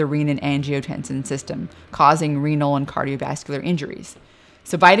of the renin-angiotensin system, causing renal and cardiovascular injuries.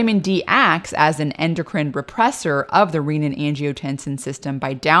 So vitamin D acts as an endocrine repressor of the renin-angiotensin system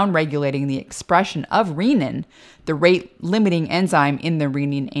by downregulating the expression of renin, the rate-limiting enzyme in the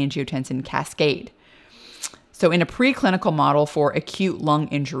renin-angiotensin cascade. So in a preclinical model for acute lung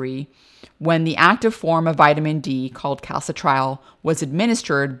injury, when the active form of vitamin D, called calcitriol, was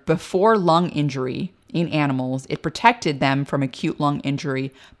administered before lung injury in animals, it protected them from acute lung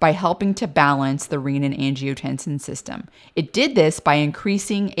injury by helping to balance the renin-angiotensin system. It did this by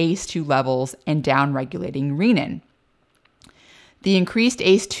increasing ACE2 levels and downregulating renin. The increased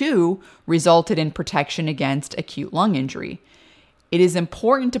ACE2 resulted in protection against acute lung injury. It is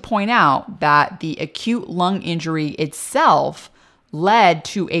important to point out that the acute lung injury itself led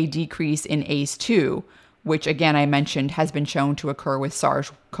to a decrease in ACE2, which again I mentioned has been shown to occur with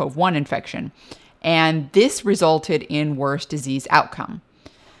SARS-CoV-1 infection. And this resulted in worse disease outcome.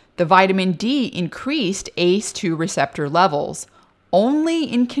 The vitamin D increased ACE2 receptor levels only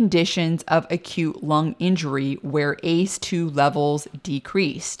in conditions of acute lung injury where ACE2 levels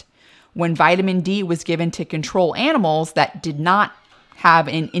decreased. When vitamin D was given to control animals that did not have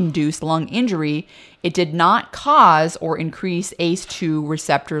an induced lung injury, it did not cause or increase ACE2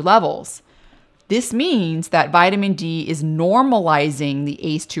 receptor levels. This means that vitamin D is normalizing the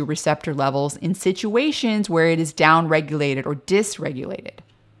ACE2 receptor levels in situations where it is downregulated or dysregulated.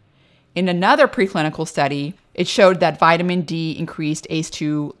 In another preclinical study, it showed that vitamin D increased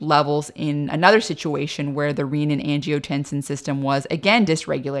ACE2 levels in another situation where the renin-angiotensin system was again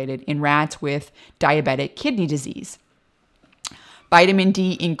dysregulated in rats with diabetic kidney disease. Vitamin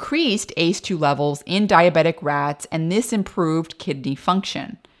D increased ACE2 levels in diabetic rats, and this improved kidney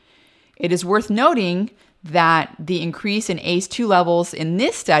function. It is worth noting that the increase in ACE2 levels in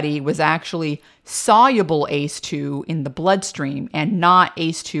this study was actually soluble ACE2 in the bloodstream and not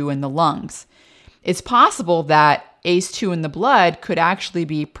ACE2 in the lungs. It's possible that ACE2 in the blood could actually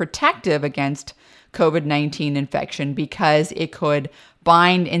be protective against COVID-19 infection because it could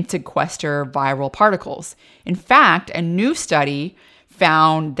bind and sequester viral particles. In fact, a new study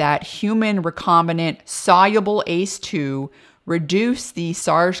found that human recombinant soluble ACE2 reduced the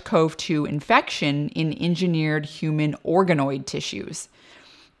SARS-CoV-2 infection in engineered human organoid tissues.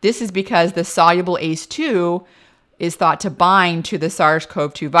 This is because the soluble ACE2 is thought to bind to the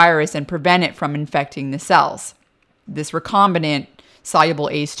SARS-CoV-2 virus and prevent it from infecting the cells. This recombinant soluble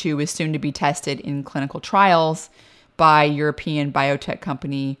ACE2 is soon to be tested in clinical trials by European biotech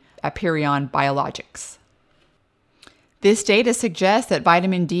company Apeiron Biologics. This data suggests that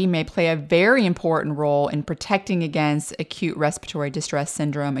vitamin D may play a very important role in protecting against acute respiratory distress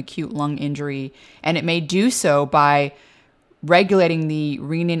syndrome, acute lung injury, and it may do so by regulating the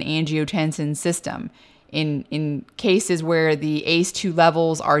renin-angiotensin system. In cases where the ACE2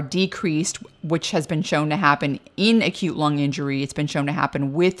 levels are decreased, which has been shown to happen in acute lung injury, it's been shown to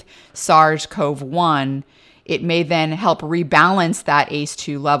happen with SARS-CoV-1, it may then help rebalance that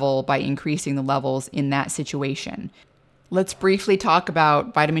ACE2 level by increasing the levels in that situation. Let's briefly talk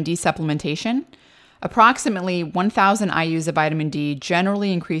about vitamin D supplementation. Approximately 1,000 IUs of vitamin D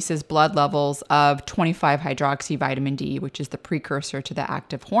generally increases blood levels of 25-hydroxy-vitamin D, which is the precursor to the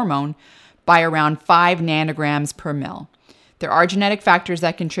active hormone, by around 5 nanograms per mil. There are genetic factors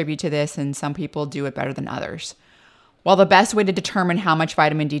that contribute to this, and some people do it better than others. While the best way to determine how much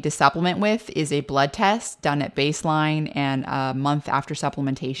vitamin D to supplement with is a blood test done at baseline and a month after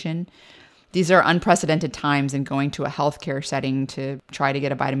supplementation, these are unprecedented times, and going to a healthcare setting to try to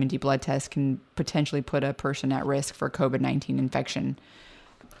get a vitamin D blood test can potentially put a person at risk for COVID-19 infection.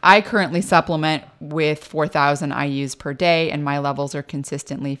 I currently supplement with 4,000 IUs per day, and my levels are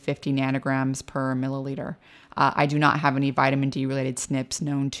consistently 50 nanograms per milliliter. I do not have any vitamin D-related SNPs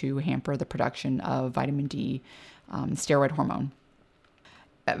known to hamper the production of vitamin D steroid hormone.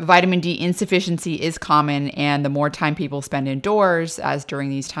 Vitamin D insufficiency is common, and the more time people spend indoors, as during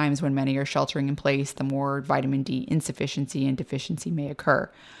these times when many are sheltering in place, the more vitamin D insufficiency and deficiency may occur.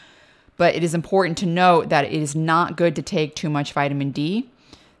 But it is important to note that it is not good to take too much vitamin D.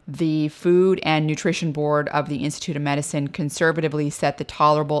 The Food and Nutrition Board of the Institute of Medicine conservatively set the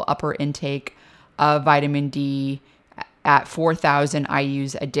tolerable upper intake of vitamin D at 4,000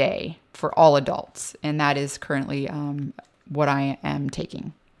 IUs a day for all adults, and that is currently what I am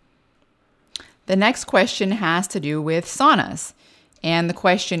taking. The next question has to do with saunas. And the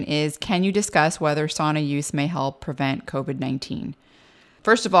question is, can you discuss whether sauna use may help prevent COVID-19?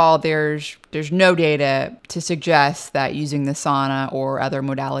 First of all, there's no data to suggest that using the sauna or other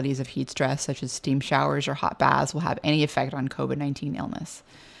modalities of heat stress, such as steam showers or hot baths, will have any effect on COVID-19 illness.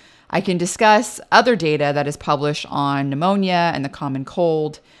 I can discuss other data that is published on pneumonia and the common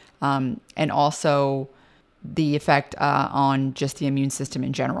cold, and also the effect on just the immune system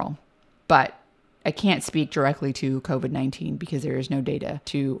in general. But I can't speak directly to COVID-19 because there is no data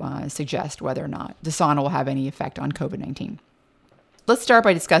to suggest whether or not the sauna will have any effect on COVID-19. Let's start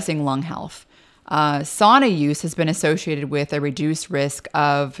by discussing lung health. Sauna use has been associated with a reduced risk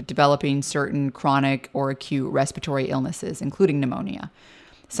of developing certain chronic or acute respiratory illnesses, including pneumonia.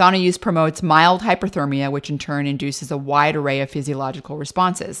 Sauna use promotes mild hyperthermia, which in turn induces a wide array of physiological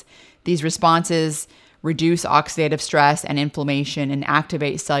responses. These responses reduce oxidative stress and inflammation and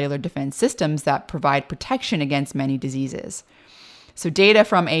activate cellular defense systems that provide protection against many diseases. So data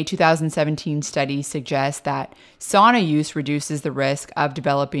from a 2017 study suggests that sauna use reduces the risk of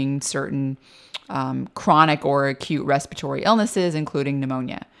developing certain chronic or acute respiratory illnesses, including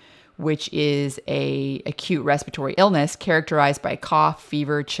pneumonia, which is an acute respiratory illness characterized by cough,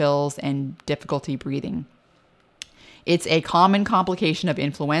 fever, chills, and difficulty breathing. It's a common complication of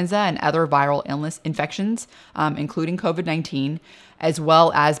influenza and other viral illness infections, including COVID-19, as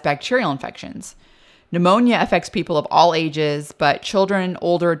well as bacterial infections. Pneumonia affects people of all ages, but children,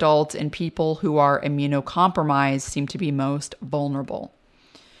 older adults, and people who are immunocompromised seem to be most vulnerable.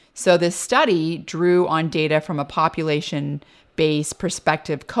 So this study drew on data from a population-based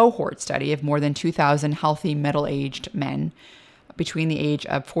prospective cohort study of more than 2,000 healthy middle-aged men between the age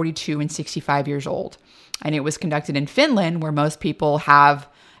of 42 and 65 years old. And it was conducted in Finland, where most people have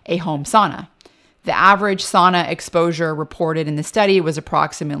a home sauna. The average sauna exposure reported in the study was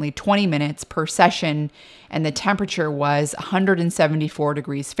approximately 20 minutes per session, and the temperature was 174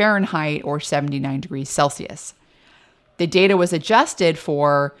 degrees Fahrenheit or 79 degrees Celsius. The data was adjusted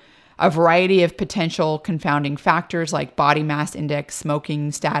for a variety of potential confounding factors like body mass index,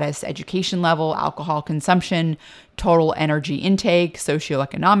 smoking status, education level, alcohol consumption, total energy intake,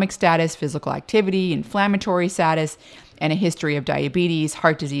 socioeconomic status, physical activity, inflammatory status, and a history of diabetes,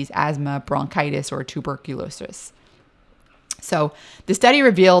 heart disease, asthma, bronchitis, or tuberculosis. So the study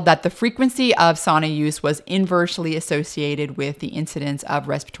revealed that the frequency of sauna use was inversely associated with the incidence of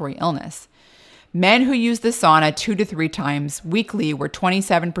respiratory illness. Men who used the sauna 2 to 3 times weekly were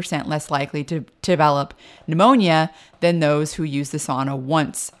 27% less likely to develop pneumonia than those who used the sauna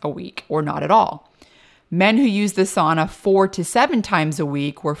once a week or not at all. Men who used the sauna 4 to 7 times a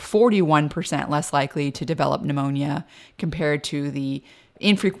week were 41% less likely to develop pneumonia compared to the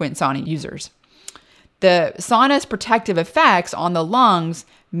infrequent sauna users. The sauna's protective effects on the lungs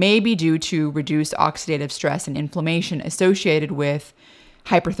may be due to reduced oxidative stress and inflammation associated with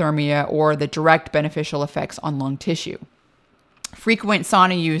hyperthermia or the direct beneficial effects on lung tissue. Frequent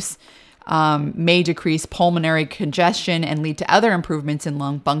sauna use may decrease pulmonary congestion and lead to other improvements in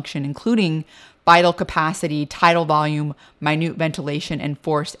lung function, including vital capacity, tidal volume, minute ventilation, and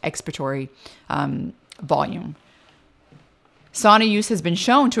forced expiratory volume. Sauna use has been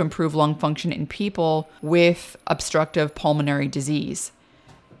shown to improve lung function in people with obstructive pulmonary disease.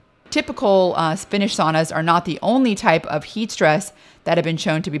 Typical Finnish saunas are not the only type of heat stress that have been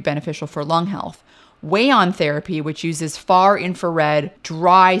shown to be beneficial for lung health. Wave therapy, which uses far infrared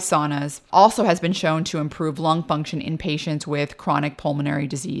dry saunas, also has been shown to improve lung function in patients with chronic pulmonary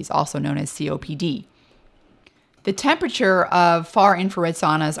disease, also known as COPD. The temperature of far infrared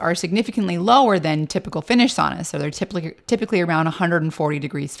saunas are significantly lower than typical Finnish saunas, so they're typically around 140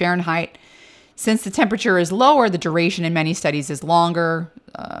 degrees Fahrenheit. Since the temperature is lower, the duration in many studies is longer,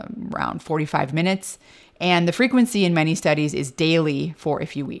 around 45 minutes, and the frequency in many studies is daily for a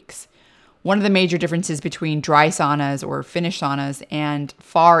few weeks. One of the major differences between dry saunas or Finnish saunas and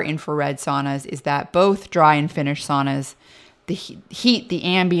far infrared saunas is that both dry and Finnish saunas heat the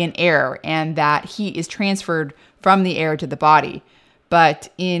ambient air, and that heat is transferred from the air to the body. But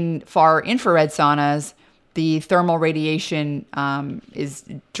in far infrared saunas, the thermal radiation is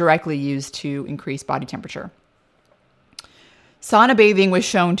directly used to increase body temperature. Sauna bathing was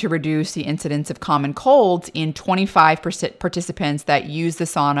shown to reduce the incidence of common colds in 25 participants that used the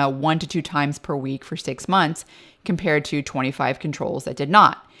sauna 1 to 2 times per week for 6 months, compared to 25 controls that did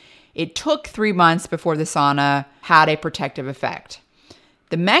not. It took 3 months before the sauna had a protective effect.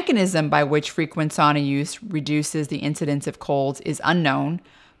 The mechanism by which frequent sauna use reduces the incidence of colds is unknown,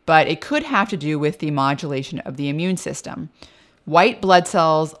 but it could have to do with the modulation of the immune system. White blood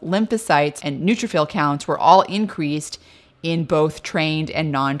cells, lymphocytes, and neutrophil counts were all increased in both trained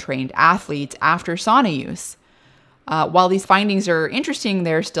and non-trained athletes after sauna use. While these findings are interesting,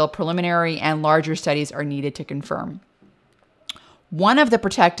 they're still preliminary, and larger studies are needed to confirm. One of the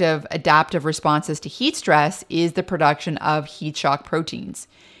protective adaptive responses to heat stress is the production of heat shock proteins.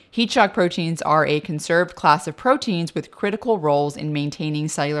 Heat shock proteins are a conserved class of proteins with critical roles in maintaining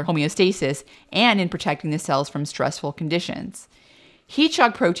cellular homeostasis and in protecting the cells from stressful conditions. Heat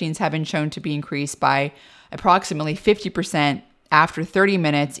shock proteins have been shown to be increased by approximately 50% after 30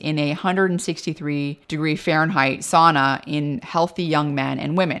 minutes in a 163 degree Fahrenheit sauna in healthy young men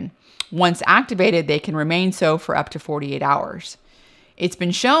and women. Once activated, they can remain so for up to 48 hours. It's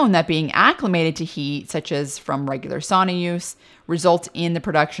been shown that being acclimated to heat, such as from regular sauna use, results in the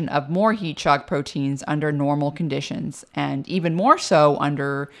production of more heat shock proteins under normal conditions, and even more so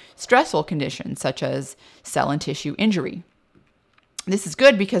under stressful conditions, such as cell and tissue injury. This is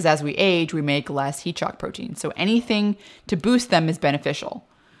good because as we age, we make less heat shock proteins, so anything to boost them is beneficial.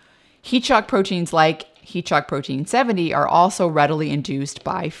 Heat shock proteins like heat shock protein 70 are also readily induced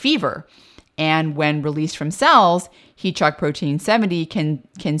by fever. And when released from cells, heat shock protein 70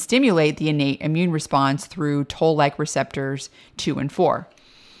 can stimulate the innate immune response through toll-like receptors 2 and 4.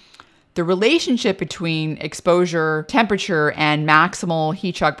 The relationship between exposure, temperature, and maximal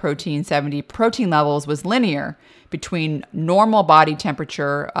heat shock protein 70 protein levels was linear between normal body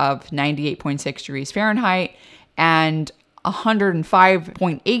temperature of 98.6 degrees Fahrenheit and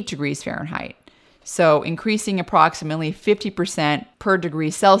 105.8 degrees Fahrenheit. So increasing approximately 50% per degree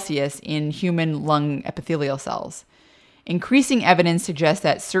Celsius in human lung epithelial cells. Increasing evidence suggests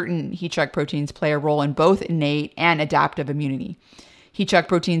that certain heat shock proteins play a role in both innate and adaptive immunity. Heat shock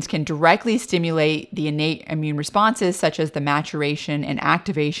proteins can directly stimulate the innate immune responses, such as the maturation and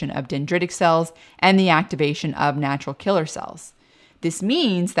activation of dendritic cells and the activation of natural killer cells. This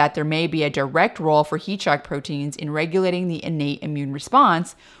means that there may be a direct role for heat shock proteins in regulating the innate immune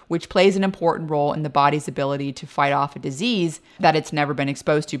response, which plays an important role in the body's ability to fight off a disease that it's never been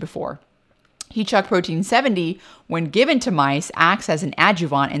exposed to before. Heat shock protein 70, when given to mice, acts as an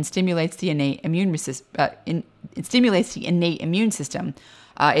adjuvant and stimulates the innate immune system.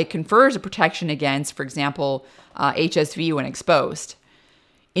 It confers a protection against, for example, HSV when exposed.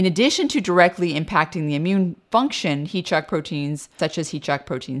 In addition to directly impacting the immune function, heat shock proteins, such as heat shock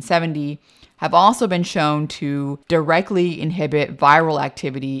protein 70, have also been shown to directly inhibit viral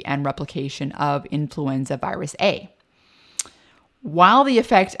activity and replication of influenza virus A. While the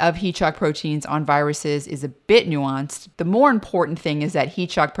effect of heat shock proteins on viruses is a bit nuanced, the more important thing is that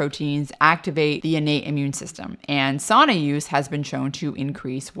heat shock proteins activate the innate immune system, and sauna use has been shown to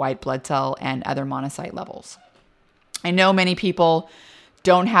increase white blood cell and other monocyte levels. I know many people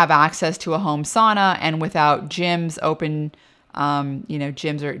don't have access to a home sauna, and without gyms open,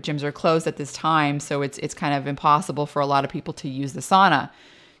 gyms are closed at this time, so it's kind of impossible for a lot of people to use the sauna.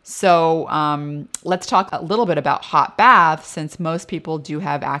 So let's talk a little bit about hot baths, since most people do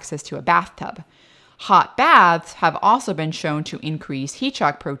have access to a bathtub. Hot baths have also been shown to increase heat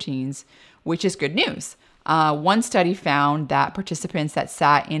shock proteins, which is good news. One study found that participants that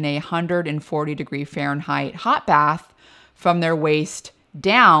sat in a 140 degree Fahrenheit hot bath from their waist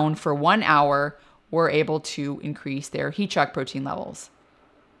down for 1 hour were able to increase their heat shock protein levels.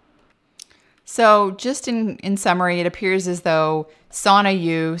 So just in summary, it appears as though sauna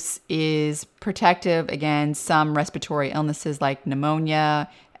use is protective against some respiratory illnesses like pneumonia,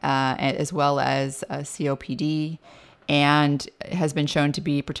 as well as COPD, and has been shown to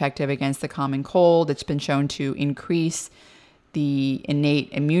be protective against the common cold. It's been shown to increase the innate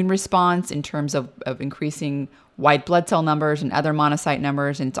immune response in terms of increasing white blood cell numbers and other monocyte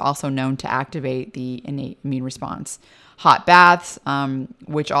numbers, and it's also known to activate the innate immune response. Hot baths,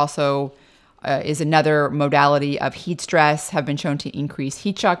 which also is another modality of heat stress, have been shown to increase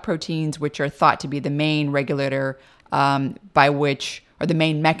heat shock proteins, which are thought to be the main regulator by which, or the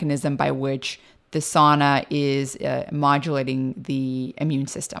main mechanism by which the sauna is modulating the immune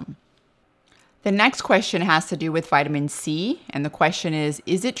system. The next question has to do with vitamin C, and the question is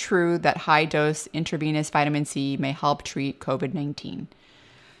it true that high-dose intravenous vitamin C may help treat COVID-19?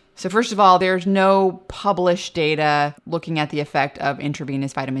 So first of all, there's no published data looking at the effect of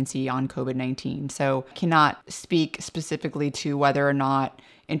intravenous vitamin C on COVID-19. So I cannot speak specifically to whether or not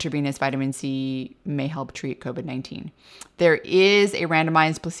intravenous vitamin C may help treat COVID-19. There is a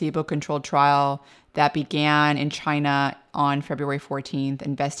randomized placebo-controlled trial that began in China on February 14th,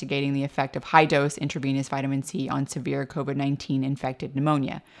 investigating the effect of high-dose intravenous vitamin C on severe COVID-19 infected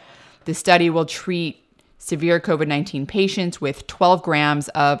pneumonia. The study will treat severe COVID-19 patients with 12 grams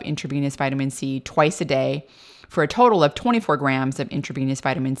of intravenous vitamin C twice a day for a total of 24 grams of intravenous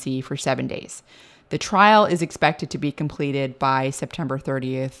vitamin C for 7 days. The trial is expected to be completed by September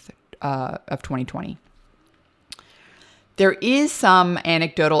 30th of 2020. There is some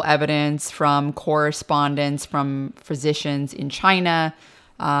anecdotal evidence from correspondence from physicians in China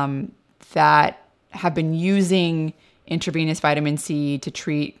that have been using intravenous vitamin C to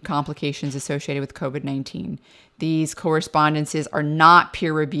treat complications associated with COVID-19. These correspondences are not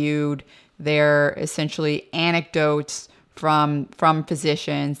peer-reviewed. They're essentially anecdotes from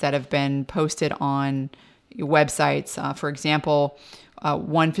physicians that have been posted on websites. For example,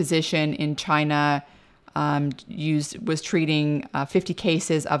 one physician in China was treating 50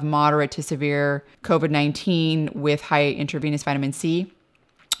 cases of moderate to severe COVID-19 with high intravenous vitamin C.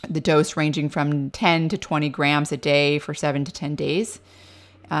 The dose ranging from 10 to 20 grams a day for 7 to 10 days,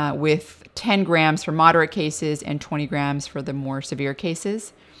 with 10 grams for moderate cases and 20 grams for the more severe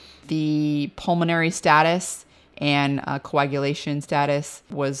cases. The pulmonary status and coagulation status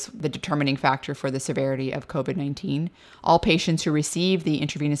was the determining factor for the severity of COVID-19. All patients who received the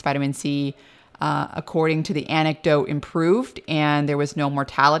intravenous vitamin C, according to the anecdote, improved, and there was no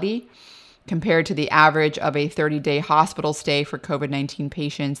mortality. Compared to the average of a 30-day hospital stay for COVID-19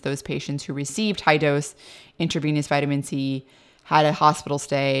 patients, those patients who received high-dose intravenous vitamin C had a hospital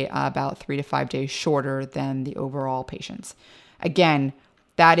stay about 3 to 5 days shorter than the overall patients. Again,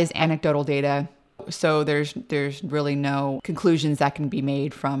 that is anecdotal data, so there's really no conclusions that can be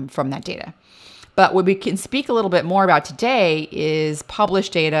made from that data. But what we can speak a little bit more about today is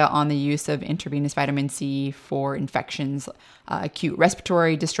published data on the use of intravenous vitamin C for infections, acute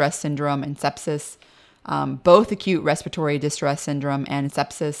respiratory distress syndrome and sepsis. Both acute respiratory distress syndrome and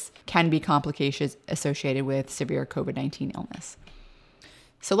sepsis can be complications associated with severe COVID-19 illness.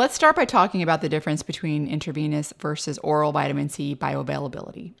 So let's start by talking about the difference between intravenous versus oral vitamin C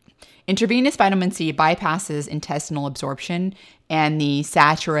bioavailability. Intravenous vitamin C bypasses intestinal absorption and the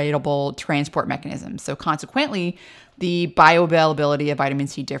saturatable transport mechanism. So consequently, the bioavailability of vitamin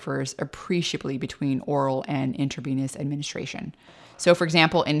C differs appreciably between oral and intravenous administration. So for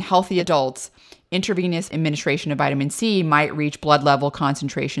example, in healthy adults, intravenous administration of vitamin C might reach blood level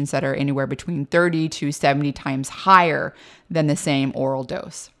concentrations that are anywhere between 30 to 70 times higher than the same oral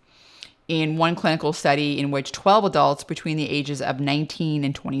dose. In one clinical study in which 12 adults between the ages of 19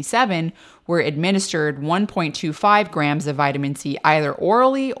 and 27 were administered 1.25 grams of vitamin C either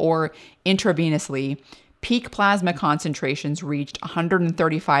orally or intravenously, peak plasma concentrations reached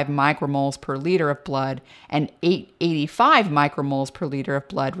 135 micromoles per liter of blood and 885 micromoles per liter of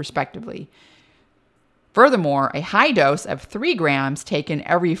blood, respectively. Furthermore, a high dose of 3 grams taken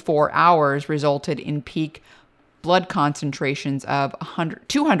every 4 hours resulted in peak blood concentrations of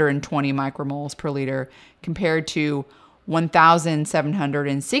 220 micromoles per liter compared to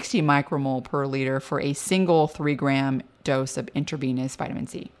 1,760 micromole per liter for a single 3-gram dose of intravenous vitamin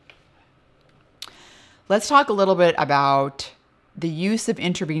C. Let's talk a little bit about the use of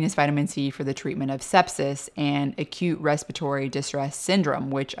intravenous vitamin C for the treatment of sepsis and acute respiratory distress syndrome,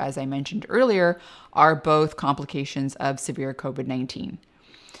 which, as I mentioned earlier, are both complications of severe COVID-19.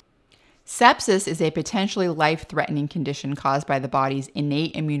 Sepsis is a potentially life-threatening condition caused by the body's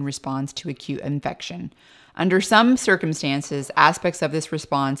innate immune response to acute infection. Under some circumstances, aspects of this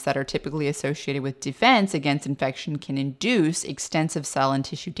response that are typically associated with defense against infection can induce extensive cell and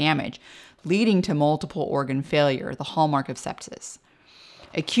tissue damage, leading to multiple organ failure, the hallmark of sepsis.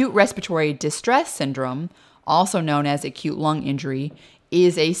 Acute respiratory distress syndrome, also known as acute lung injury,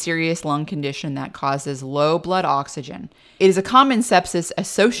 is a serious lung condition that causes low blood oxygen. It is a common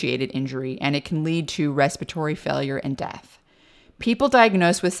sepsis-associated injury, and it can lead to respiratory failure and death. People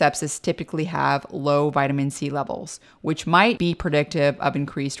diagnosed with sepsis typically have low vitamin C levels, which might be predictive of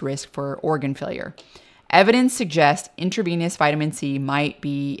increased risk for organ failure. Evidence suggests intravenous vitamin C might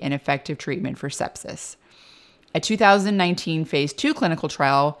be an effective treatment for sepsis. A 2019 phase 2 clinical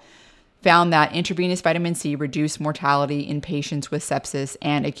trial found that intravenous vitamin C reduced mortality in patients with sepsis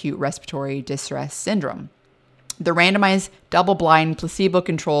and acute respiratory distress syndrome. The randomized, double-blind,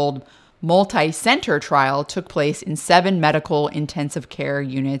 placebo-controlled, multi-center trial took place in 7 medical intensive care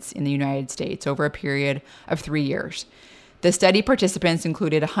units in the United States over a period of 3 years. The study participants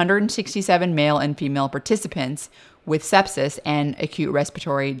included 167 male and female participants with sepsis and acute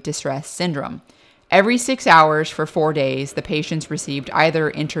respiratory distress syndrome. Every 6 hours for 4 days, the patients received either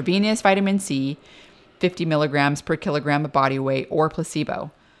intravenous vitamin C, 50 milligrams per kilogram of body weight, or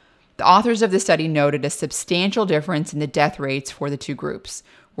placebo. The authors of the study noted a substantial difference in the death rates for the two groups,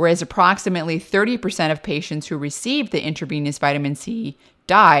 whereas approximately 30% of patients who received the intravenous vitamin C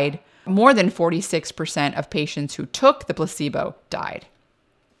died, more than 46% of patients who took the placebo died.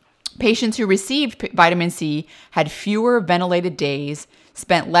 Patients who received vitamin C had fewer ventilated days,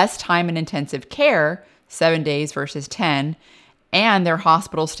 spent less time in intensive care, 7 days versus 10, and their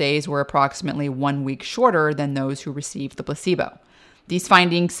hospital stays were approximately 1 week shorter than those who received the placebo. These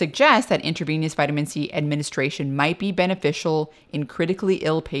findings suggest that intravenous vitamin C administration might be beneficial in critically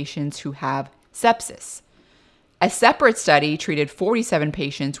ill patients who have sepsis. A separate study treated 47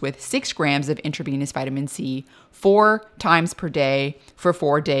 patients with 6 grams of intravenous vitamin C 4 times per day for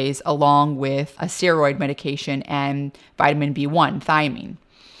 4 days, along with a steroid medication and vitamin B1, thiamine.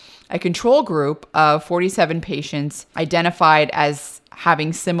 A control group of 47 patients identified as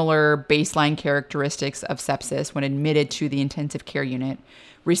having similar baseline characteristics of sepsis when admitted to the intensive care unit,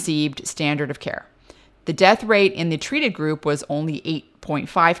 received standard of care. The death rate in the treated group was only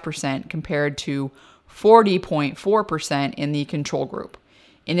 8.5% compared to 40.4% in the control group.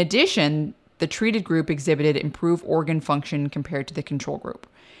 In addition, the treated group exhibited improved organ function compared to the control group.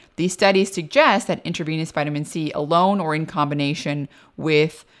 These studies suggest that intravenous vitamin C alone or in combination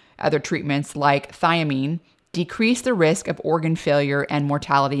with other treatments like thiamine decrease the risk of organ failure and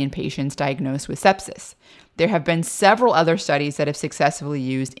mortality in patients diagnosed with sepsis. There have been several other studies that have successfully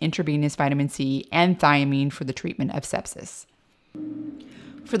used intravenous vitamin C and thiamine for the treatment of sepsis.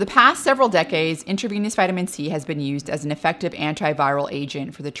 For the past several decades, intravenous vitamin C has been used as an effective antiviral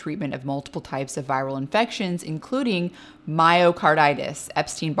agent for the treatment of multiple types of viral infections, including myocarditis,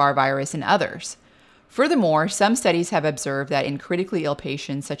 Epstein-Barr virus, and others. Furthermore, some studies have observed that in critically ill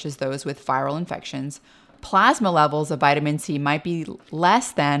patients, such as those with viral infections, plasma levels of vitamin C might be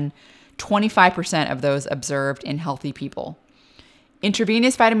less than 25% of those observed in healthy people.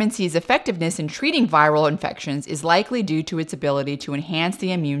 Intravenous vitamin C's effectiveness in treating viral infections is likely due to its ability to enhance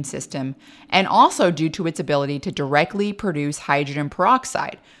the immune system and also due to its ability to directly produce hydrogen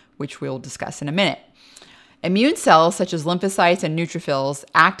peroxide, which we'll discuss in a minute. Immune cells such as lymphocytes and neutrophils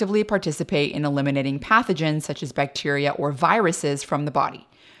actively participate in eliminating pathogens such as bacteria or viruses from the body.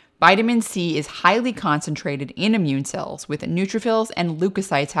 Vitamin C is highly concentrated in immune cells, with neutrophils and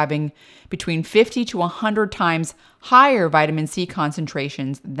leukocytes having between 50 to 100 times higher vitamin C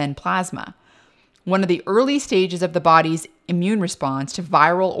concentrations than plasma. One of the early stages of the body's immune response to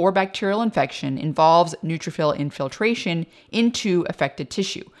viral or bacterial infection involves neutrophil infiltration into affected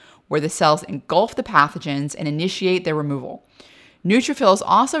tissue, where the cells engulf the pathogens and initiate their removal. Neutrophils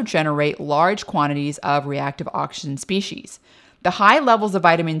also generate large quantities of reactive oxygen species. The high levels of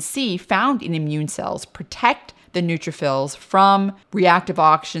vitamin C found in immune cells protect the neutrophils from reactive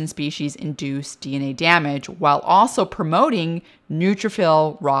oxygen species-induced DNA damage while also promoting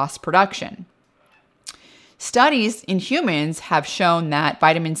neutrophil ROS production. Studies in humans have shown that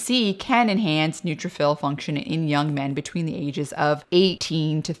vitamin C can enhance neutrophil function in young men between the ages of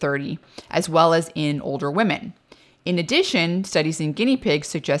 18 to 30, as well as in older women. In addition, studies in guinea pigs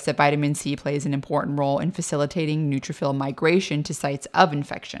suggest that vitamin C plays an important role in facilitating neutrophil migration to sites of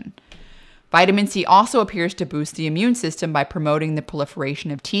infection. Vitamin C also appears to boost the immune system by promoting the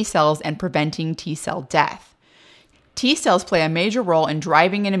proliferation of T cells and preventing T cell death. T cells play a major role in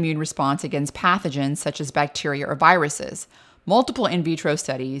driving an immune response against pathogens such as bacteria or viruses. Multiple in vitro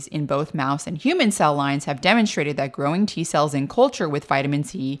studies in both mouse and human cell lines have demonstrated that growing T cells in culture with vitamin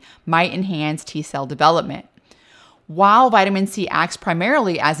C might enhance T cell development. While vitamin C acts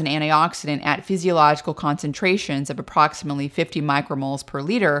primarily as an antioxidant at physiological concentrations of approximately 50 micromoles per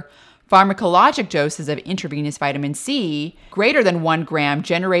liter, pharmacologic doses of intravenous vitamin C greater than 1 gram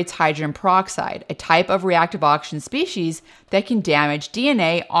generates hydrogen peroxide, a type of reactive oxygen species that can damage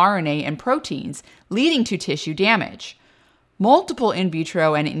DNA, RNA, and proteins, leading to tissue damage. Multiple in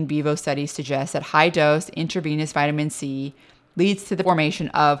vitro and in vivo studies suggest that high-dose intravenous vitamin C leads to the formation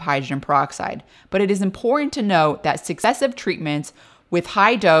of hydrogen peroxide. But it is important to note that successive treatments with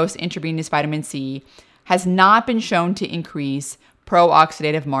high-dose intravenous vitamin C has not been shown to increase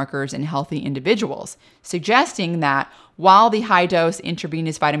pro-oxidative markers in healthy individuals, suggesting that while the high-dose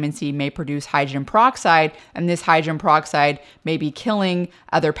intravenous vitamin C may produce hydrogen peroxide, and this hydrogen peroxide may be killing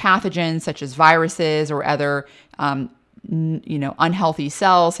other pathogens such as viruses or other unhealthy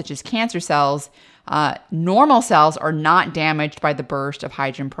cells such as cancer cells, normal cells are not damaged by the burst of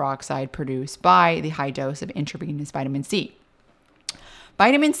hydrogen peroxide produced by the high dose of intravenous vitamin C.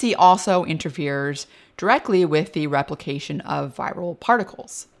 Vitamin C also interferes directly with the replication of viral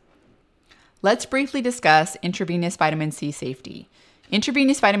particles. Let's briefly discuss intravenous vitamin C safety.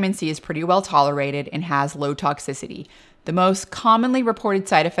 Intravenous vitamin C is pretty well tolerated and has low toxicity. The most commonly reported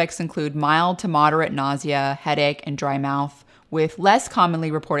side effects include mild to moderate nausea, headache, and dry mouth, with less commonly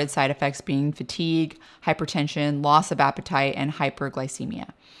reported side effects being fatigue, hypertension, loss of appetite, and hyperglycemia.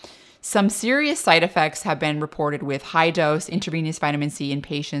 Some serious side effects have been reported with high-dose intravenous vitamin C in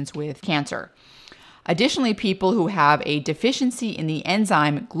patients with cancer. Additionally, people who have a deficiency in the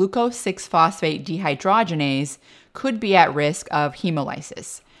enzyme glucose 6-phosphate dehydrogenase could be at risk of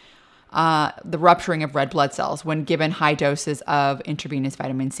hemolysis, the rupturing of red blood cells, when given high doses of intravenous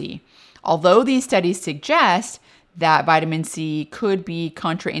vitamin C. Although these studies suggest that vitamin C could be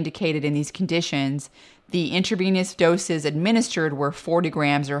contraindicated in these conditions, the intravenous doses administered were 40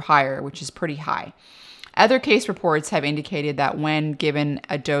 grams or higher, which is pretty high. Other case reports have indicated that when given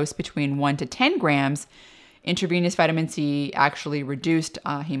a dose between 1 to 10 grams, intravenous vitamin C actually reduced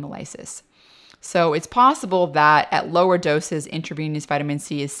hemolysis. So it's possible that at lower doses, intravenous vitamin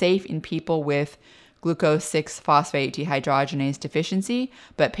C is safe in people with glucose 6-phosphate dehydrogenase deficiency,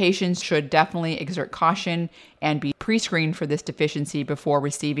 but patients should definitely exert caution and be pre-screened for this deficiency before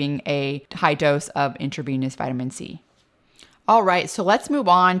receiving a high dose of intravenous vitamin C. All right, so let's move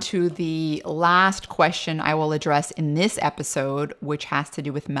on to the last question I will address in this episode, which has to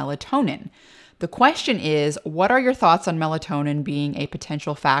do with melatonin. The question is, what are your thoughts on melatonin being a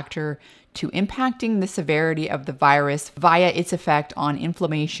potential factor to impacting the severity of the virus via its effect on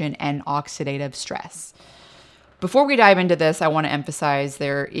inflammation and oxidative stress? Before we dive into this, I want to emphasize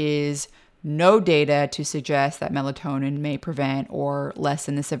there is no data to suggest that melatonin may prevent or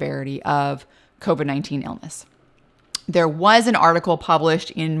lessen the severity of COVID-19 illness. There was an article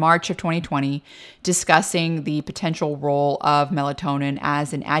published in March of 2020 discussing the potential role of melatonin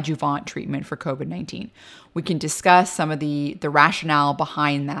as an adjuvant treatment for COVID-19. We can discuss some of the rationale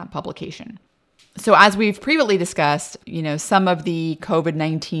behind that publication. So as we've previously discussed, some of the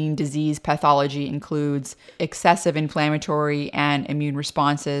COVID-19 disease pathology includes excessive inflammatory and immune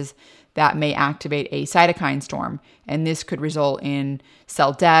responses that may activate a cytokine storm. And this could result in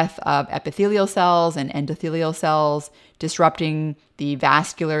cell death of epithelial cells and endothelial cells, disrupting the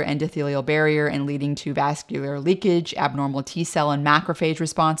vascular endothelial barrier and leading to vascular leakage, abnormal T cell and macrophage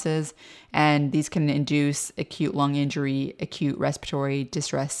responses. And these can induce acute lung injury, acute respiratory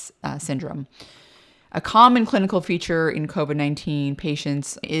distress syndrome. A common clinical feature in COVID-19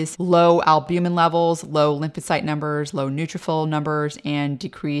 patients is low albumin levels, low lymphocyte numbers, low neutrophil numbers, and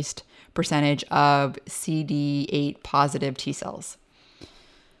decreased percentage of CD8 positive T cells.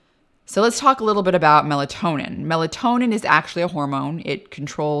 So let's talk a little bit about melatonin. Melatonin is actually a hormone. It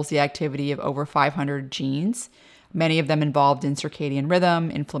controls the activity of over 500 genes, many of them involved in circadian rhythm,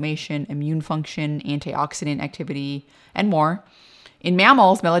 inflammation, immune function, antioxidant activity, and more. In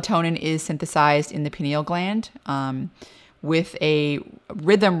mammals, melatonin is synthesized in the pineal gland with a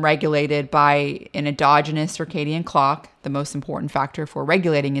rhythm regulated by an endogenous circadian clock, the most important factor for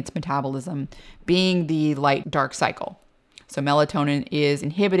regulating its metabolism being the light-dark cycle. So melatonin is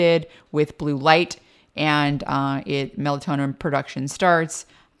inhibited with blue light, and melatonin production starts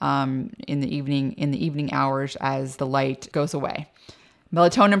in the evening hours as the light goes away.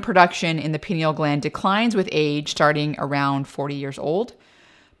 Melatonin production in the pineal gland declines with age, starting around 40 years old.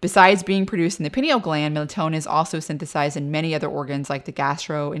 Besides being produced in the pineal gland, melatonin is also synthesized in many other organs like the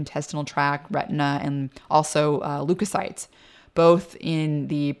gastrointestinal tract, retina, and also leukocytes, both in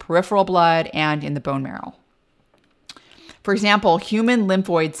the peripheral blood and in the bone marrow. For example, human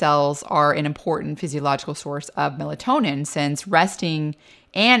lymphoid cells are an important physiological source of melatonin since resting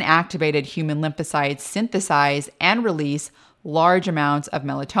and activated human lymphocytes synthesize and release large amounts of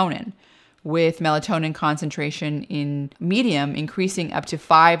melatonin, with melatonin concentration in medium increasing up to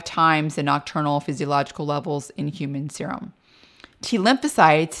 5 times the nocturnal physiological levels in human serum. T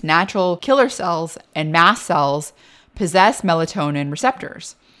lymphocytes, natural killer cells, and mast cells possess melatonin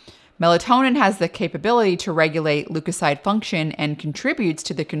receptors. Melatonin has the capability to regulate leukocyte function and contributes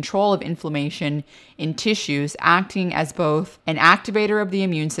to the control of inflammation in tissues, acting as both an activator of the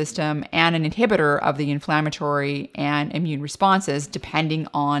immune system and an inhibitor of the inflammatory and immune responses, depending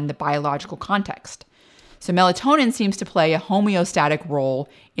on the biological context. So melatonin seems to play a homeostatic role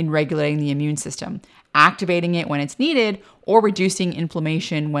in regulating the immune system, activating it when it's needed or reducing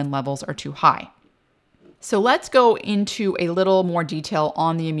inflammation when levels are too high. So let's go into a little more detail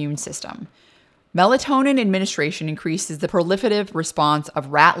on the immune system. Melatonin administration increases the proliferative response of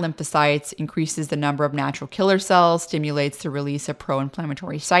rat lymphocytes, increases the number of natural killer cells, stimulates the release of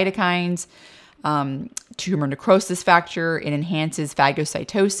pro-inflammatory cytokines, tumor necrosis factor, it enhances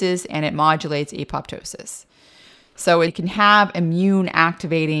phagocytosis, and it modulates apoptosis. So it can have immune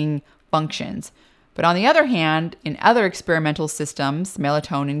activating functions. But on the other hand, in other experimental systems,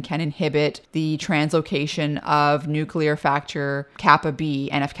 melatonin can inhibit the translocation of nuclear factor kappa B,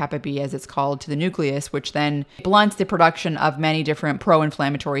 NF-kappa B as it's called, to the nucleus, which then blunts the production of many different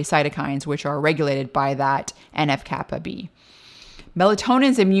pro-inflammatory cytokines, which are regulated by that NF-kappa B.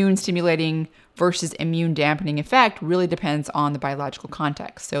 Melatonin's immune stimulating versus immune dampening effect really depends on the biological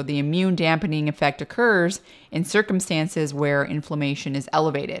context. So the immune dampening effect occurs in circumstances where inflammation is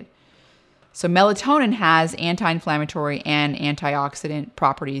elevated. So melatonin has anti-inflammatory and antioxidant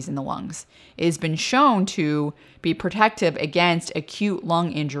properties in the lungs. It has been shown to be protective against acute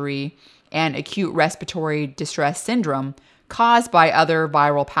lung injury and acute respiratory distress syndrome caused by other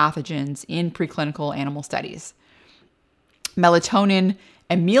viral pathogens in preclinical animal studies. Melatonin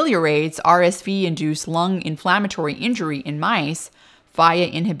ameliorates RSV-induced lung inflammatory injury in mice via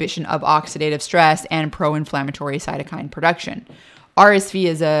inhibition of oxidative stress and pro-inflammatory cytokine production. RSV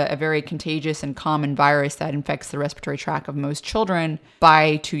is a very contagious and common virus that infects the respiratory tract of most children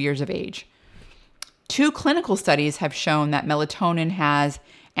by 2 years of age. 2 clinical studies have shown that melatonin has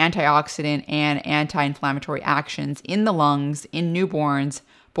antioxidant and anti-inflammatory actions in the lungs in newborns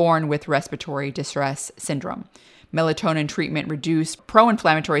born with respiratory distress syndrome. Melatonin treatment reduced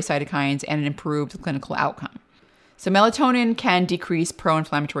pro-inflammatory cytokines and improved the clinical outcome. So melatonin can decrease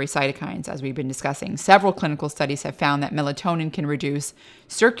pro-inflammatory cytokines, as we've been discussing. Several clinical studies have found that melatonin can reduce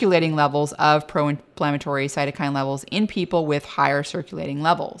circulating levels of pro-inflammatory cytokine levels in people with higher circulating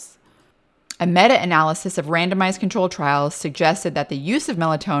levels. A meta-analysis of randomized controlled trials suggested that the use of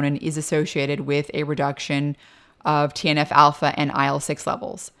melatonin is associated with a reduction of TNF-alpha and IL-6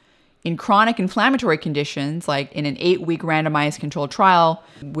 levels. In chronic inflammatory conditions, like in an 8-week randomized controlled trial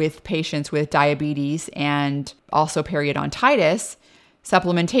with patients with diabetes and also periodontitis,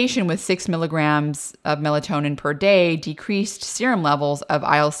 supplementation with 6 milligrams of melatonin per day decreased serum levels of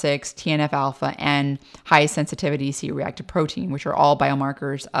IL-6, TNF-alpha, and high sensitivity C-reactive protein, which are all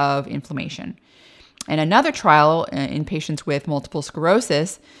biomarkers of inflammation. In another trial in patients with multiple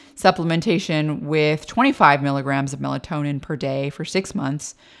sclerosis, supplementation with 25 milligrams of melatonin per day for 6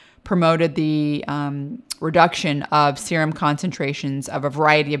 months promoted the reduction of serum concentrations of a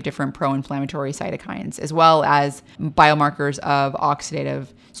variety of different pro-inflammatory cytokines, as well as biomarkers of oxidative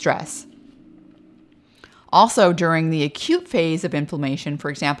stress. Also, during the acute phase of inflammation, for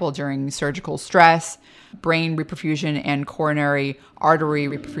example, during surgical stress, brain reperfusion, and coronary artery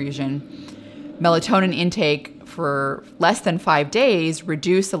reperfusion, melatonin intake for less than 5 days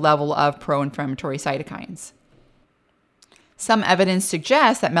reduced the level of pro-inflammatory cytokines. Some evidence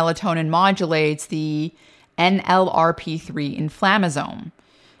suggests that melatonin modulates the NLRP3 inflammasome.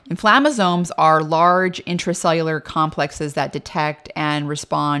 Inflammasomes are large intracellular complexes that detect and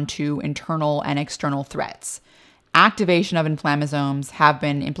respond to internal and external threats. Activation of inflammasomes have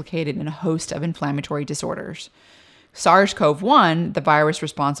been implicated in a host of inflammatory disorders. SARS-CoV-1, the virus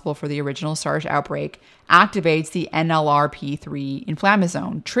responsible for the original SARS outbreak, activates the NLRP3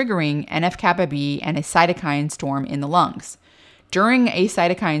 inflammasome, triggering NF-kappa B and a cytokine storm in the lungs. During a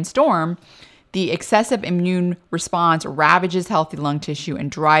cytokine storm, the excessive immune response ravages healthy lung tissue and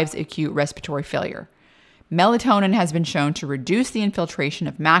drives acute respiratory failure. Melatonin has been shown to reduce the infiltration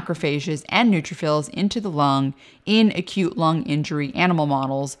of macrophages and neutrophils into the lung in acute lung injury animal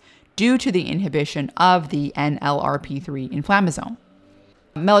models due to the inhibition of the NLRP3 inflammasome.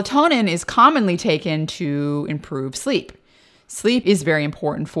 Melatonin is commonly taken to improve sleep. Sleep is very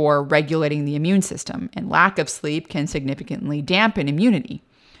important for regulating the immune system, and lack of sleep can significantly dampen immunity.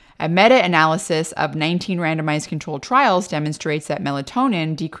 A meta-analysis of 19 randomized controlled trials demonstrates that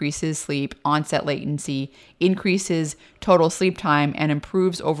melatonin decreases sleep onset latency, increases total sleep time, and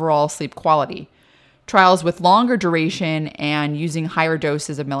improves overall sleep quality. Trials with longer duration and using higher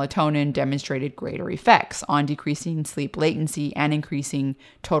doses of melatonin demonstrated greater effects on decreasing sleep latency and increasing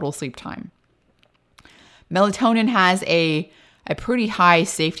total sleep time. Melatonin has a pretty high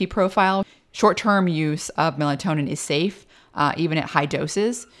safety profile. Short-term use of melatonin is safe, even at high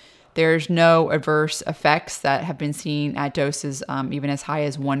doses. There's no adverse effects that have been seen at doses even as high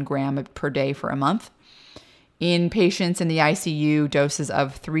as 1 gram per day for a month. In patients in the ICU, doses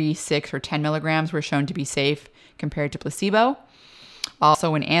of 3, 6, or 10 milligrams were shown to be safe compared to placebo.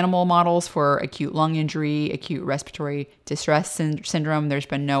 Also in animal models for acute lung injury, acute respiratory distress syndrome, there's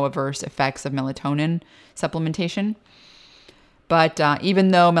been no adverse effects of melatonin supplementation. But even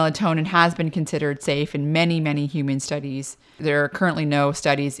though melatonin has been considered safe in many, many human studies, there are currently no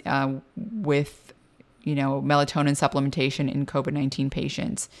studies with melatonin supplementation in COVID-19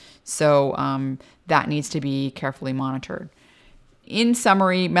 patients. So that needs to be carefully monitored. In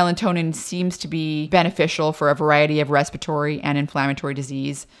summary, melatonin seems to be beneficial for a variety of respiratory and inflammatory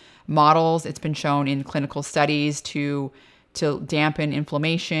disease models. It's been shown in clinical studies to dampen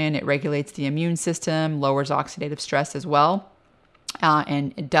inflammation. It regulates the immune system, lowers oxidative stress as well.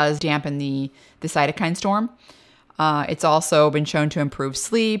 And it does dampen the cytokine storm. It's also been shown to improve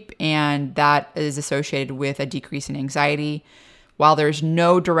sleep, and that is associated with a decrease in anxiety. While there's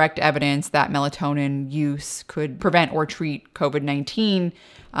no direct evidence that melatonin use could prevent or treat COVID-19,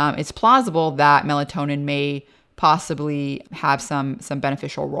 it's plausible that melatonin may possibly have some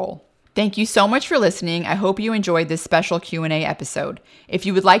beneficial role. Thank you so much for listening. I hope you enjoyed this special Q&A episode. If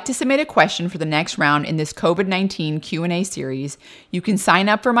you would like to submit a question for the next round in this COVID-19 Q&A series, you can sign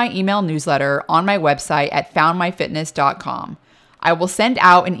up for my email newsletter on my website at foundmyfitness.com. I will send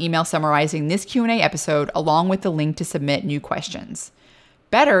out an email summarizing this Q&A episode along with the link to submit new questions.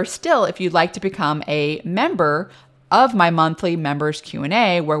 Better still, if you'd like to become a member of my monthly members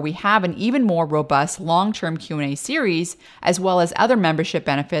Q&A, where we have an even more robust long-term Q&A series, as well as other membership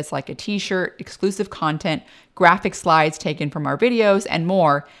benefits like a t-shirt, exclusive content, graphic slides taken from our videos, and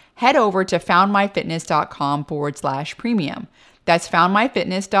more, head over to foundmyfitness.com/premium. That's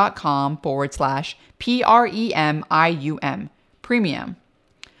foundmyfitness.com/PREMIUM. Premium.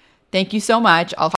 Thank you so much.